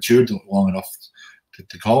matured long enough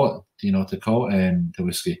to call it. You know, to call it the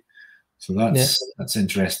whiskey. So that's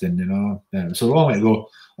interesting, you know. Yeah, so a long way to go.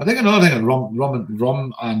 I think another thing,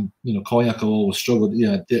 rum and you know, cognac will always struggle.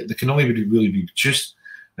 Yeah, they can only really be produced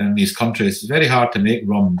in these countries. It's very hard to make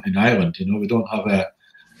rum in Ireland. You know, we don't have a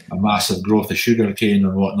massive growth of sugar cane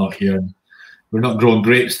and whatnot here. And we're not growing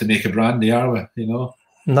grapes to make a brandy, are we? You know,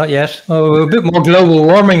 not yet. Oh, we're a bit more global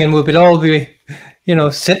warming, and we'll all be, you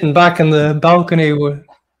know, sitting back in the balcony with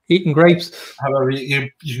eating grapes. However, you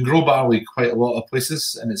can grow barley quite a lot of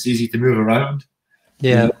places, and it's easy to move around.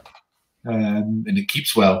 Yeah, you know? And it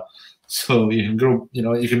keeps well, so you can grow. You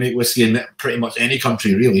know, you can make whiskey in pretty much any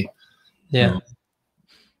country, really. Yeah.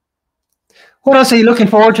 What else are you looking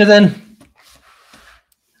forward to then?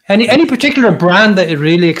 Any particular brand that is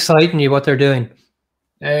really exciting you? What they're doing?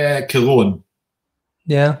 Cologne.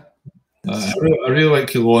 Yeah. I really like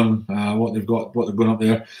Cologne, what they've going up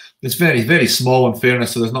there. It's very, very small in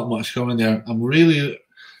fairness, so there's not much coming there. I'm really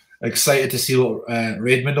excited to see what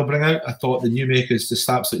Redmond will bring out. I thought the new make is just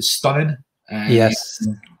absolutely stunning. Yes.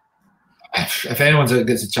 If anyone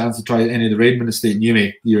gets a chance to try any of the Redmond Estate new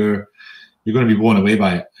make, you're going to be blown away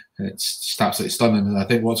by it. It's just absolutely stunning. And I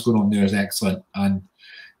think what's going on there is excellent. And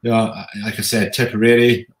you know, like I said,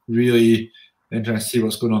 Tipperary, really interested to see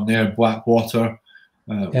what's going on there. Blackwater.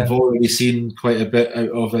 We've already seen quite a bit out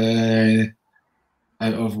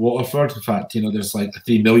of Waterford. In fact, you know, there's like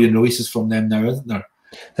 3 million releases from them now, isn't there?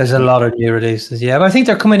 There's a lot of new releases, yeah. But I think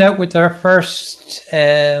they're coming out with their first,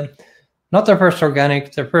 not their first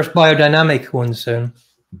organic, their first biodynamic one soon.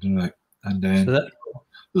 Right. And then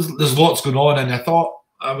there's lots going on. And I thought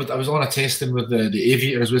I was on a tasting with the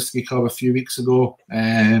Aviators Whisky Club a few weeks ago.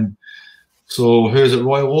 So who's at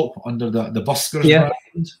Royal Oak under the Buskers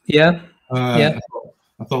brand? Yeah.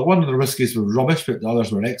 I thought one of the whiskies were rubbish, but the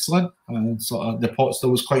others were excellent. And so the pot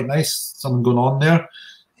still was quite nice. Something going on there.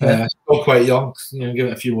 Still quite young. You know, give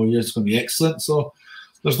it a few more years, it's going to be excellent. So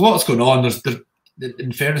there's lots going on.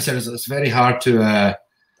 In fairness, it's very hard to.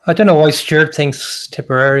 I don't know why Stuart thinks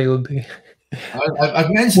Tipperary would be.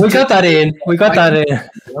 I've mentioned. We got that in.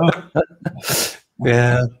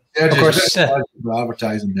 Yeah. Of course.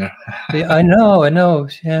 Advertising there. Yeah, I know.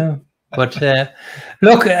 Yeah. But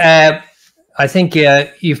look, I think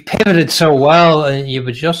you've pivoted so well and you've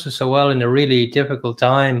adjusted so well in a really difficult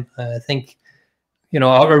time. I think,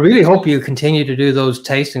 I really hope you continue to do those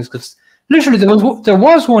tastings, because literally there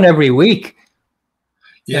was one every week.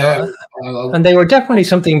 Yeah. And they were definitely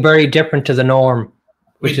something very different to the norm,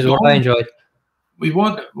 which is what I enjoyed. We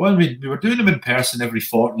were doing them in person every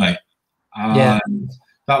fortnight. And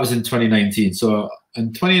that was in 2019. So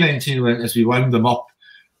in 2019, as we wound them up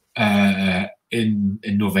in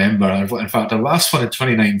November, in fact, our last one in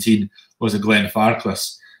 2019 was a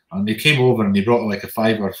Glenfarclas, and they came over and they brought like a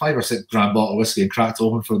 5 or 6 grand bottle of whiskey and cracked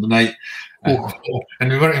open for the night.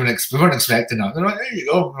 And we weren't expecting that. They're like, "There you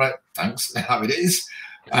go." Right, thanks. Happy days.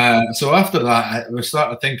 So after that, we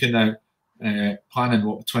started thinking now, planning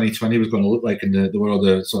what 2020 was going to look like in the world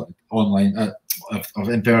of sort of online of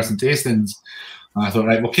in-person tastings. And I thought,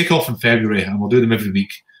 right, we'll kick off in February and we'll do them every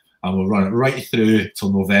week, and we'll run it right through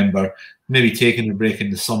till November, maybe taking a break in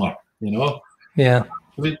the summer. Yeah.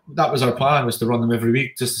 That was our plan, was to run them every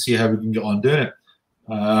week just to see how we can get on doing it.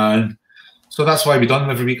 And so that's why we done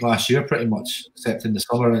them every week last year, pretty much, except in the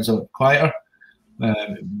summer and it's a bit quieter.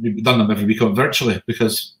 We've done them every week virtually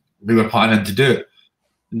because we were planning to do it.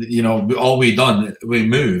 All we done, we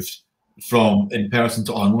moved from in person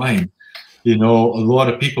to online. A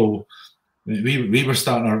lot of people, we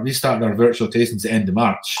started our virtual tastings at the end of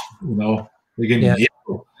March. Beginning of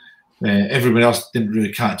April. Everyone else didn't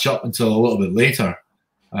really catch up until a little bit later,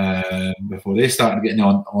 before they started getting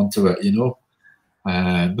onto it.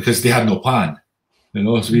 Because they had no plan.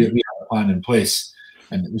 So we had a plan in place.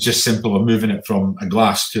 And it was just simple of moving it from a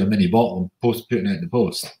glass to a mini bottle and putting it in the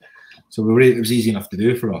post. So it was easy enough to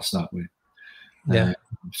do for us that way. Yeah.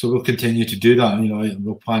 So we'll continue to do that.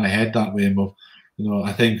 We'll plan ahead that way, and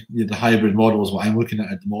I think the hybrid model is what I'm looking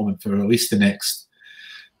at the moment for at least the next,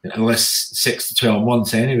 at least 6 to 12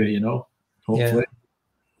 months anyway. Hopefully.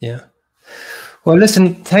 Yeah. Well,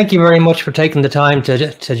 listen, thank you very much for taking the time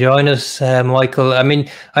to join us, Michael. When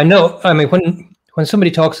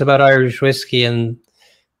somebody talks about Irish whiskey and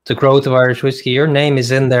the growth of Irish whiskey, your name is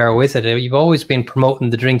in there with it. You've always been promoting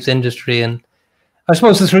the drinks industry, and I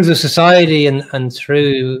suppose through the society and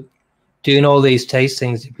through doing all these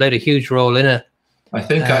tastings, you played a huge role in it. I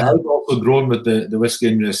think I've also grown with the whiskey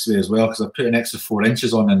industry as well, because I've put an extra 4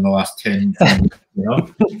 inches on in the last 10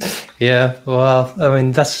 years. Yeah, well,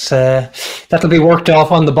 that's that'll be worked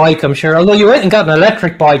off on the bike, I'm sure. Although you went and got an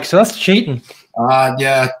electric bike, so that's cheating.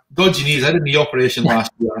 Yeah, dodgy knees. I did a knee operation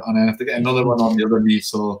last year, and I have to get another one on the other knee.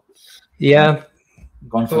 So yeah,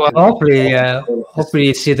 well, hopefully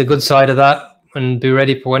you see the good side of that and be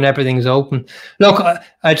ready for when everything's open. Look,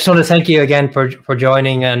 I just want to thank you again for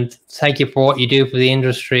joining, and thank you for what you do for the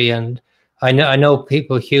industry. And I know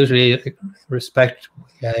people hugely respect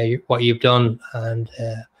what you've done, and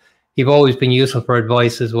you've always been useful for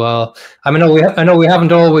advice as well. I know we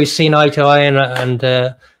haven't always seen eye to eye, and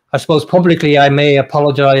I suppose publicly I may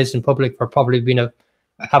apologise in public for probably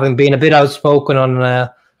having been a bit outspoken on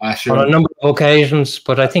a number of occasions,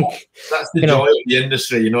 but I think that's the joy of the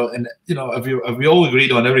industry, and if we all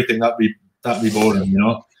agreed on everything, that'd be boring,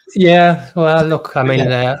 Yeah, well, look,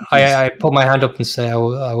 I put my hand up and say I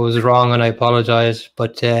was wrong, and I apologise.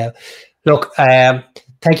 But look,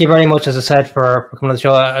 thank you very much, as I said, for coming on the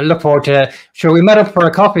show. I look forward to. Sure, we met up for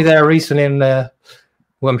a coffee there recently, and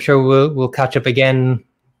I'm sure we'll catch up again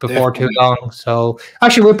before too long. So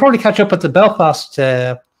actually, we'll probably catch up at the Belfast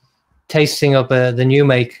tasting of the new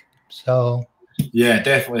make. So yeah,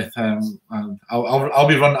 definitely. I'll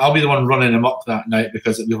be the one running them up that night,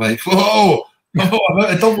 because it'll be like, whoa, I'm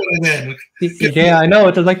out of Dublin again. Yeah, I know.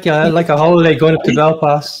 It's like a holiday going up to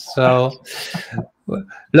Belfast. So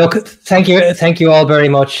look, thank you all very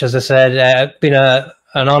much. As I said, it's been an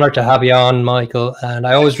honour to have you on, Michael. And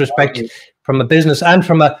I always respect from a business and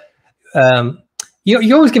from a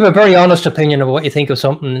you always give a very honest opinion of what you think of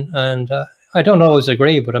something, and I don't always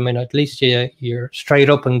agree, but at least you're straight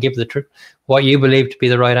up and give the truth, what you believe to be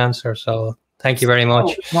the right answer. So thank you very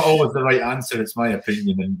much. It's not always the right answer; it's my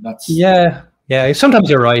opinion, and that's yeah. Sometimes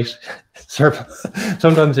you're right.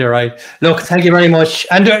 Sometimes you're right. Look, thank you very much.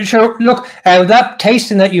 And sure, look, that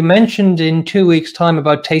tasting that you mentioned in 2 weeks' time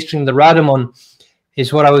about tasting the Radamon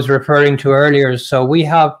is what I was referring to earlier. So we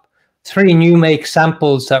have 3 new make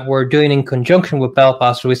samples that we're doing in conjunction with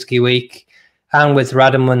Belfast Whisky Week and with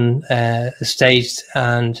Radamon Estates,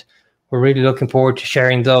 and we're really looking forward to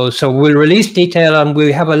sharing those. So we'll release detail, and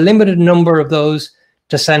we have a limited number of those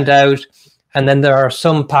to send out, and then there are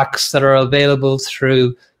some packs that are available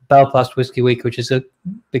through Belfast Whisky Week, which is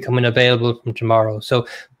becoming available from tomorrow. So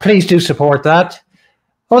please do support that.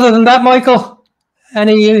 Other than that, Michael,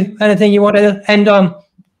 anything you want to end on?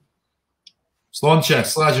 Sláinte,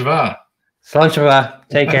 Slajava. Slánchava,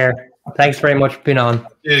 take care. Thanks very much for being on.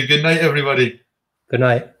 Yeah, good night, everybody. Good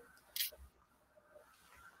night.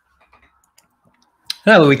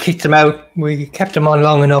 No, we kicked him out. We kept him on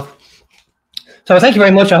long enough. So thank you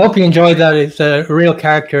very much. I hope you enjoyed that. It's a real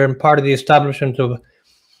character and part of the establishment of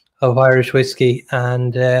Irish whiskey.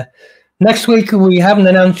 And next week, we haven't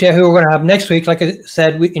announced yet who we're going to have next week. Like I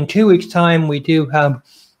said, in 2 weeks' time, we do have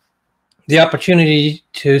the opportunity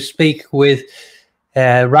to speak with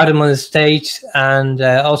Radaman Estate and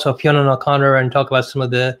also Fionn O'Connor and talk about some of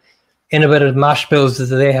the innovative mash bills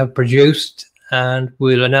that they have produced. And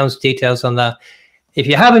we'll announce details on that. If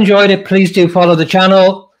you have enjoyed it, please do follow the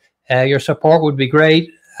channel. Your support would be great.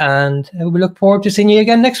 And we look forward to seeing you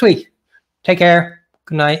again next week. Take care.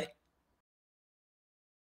 Good night.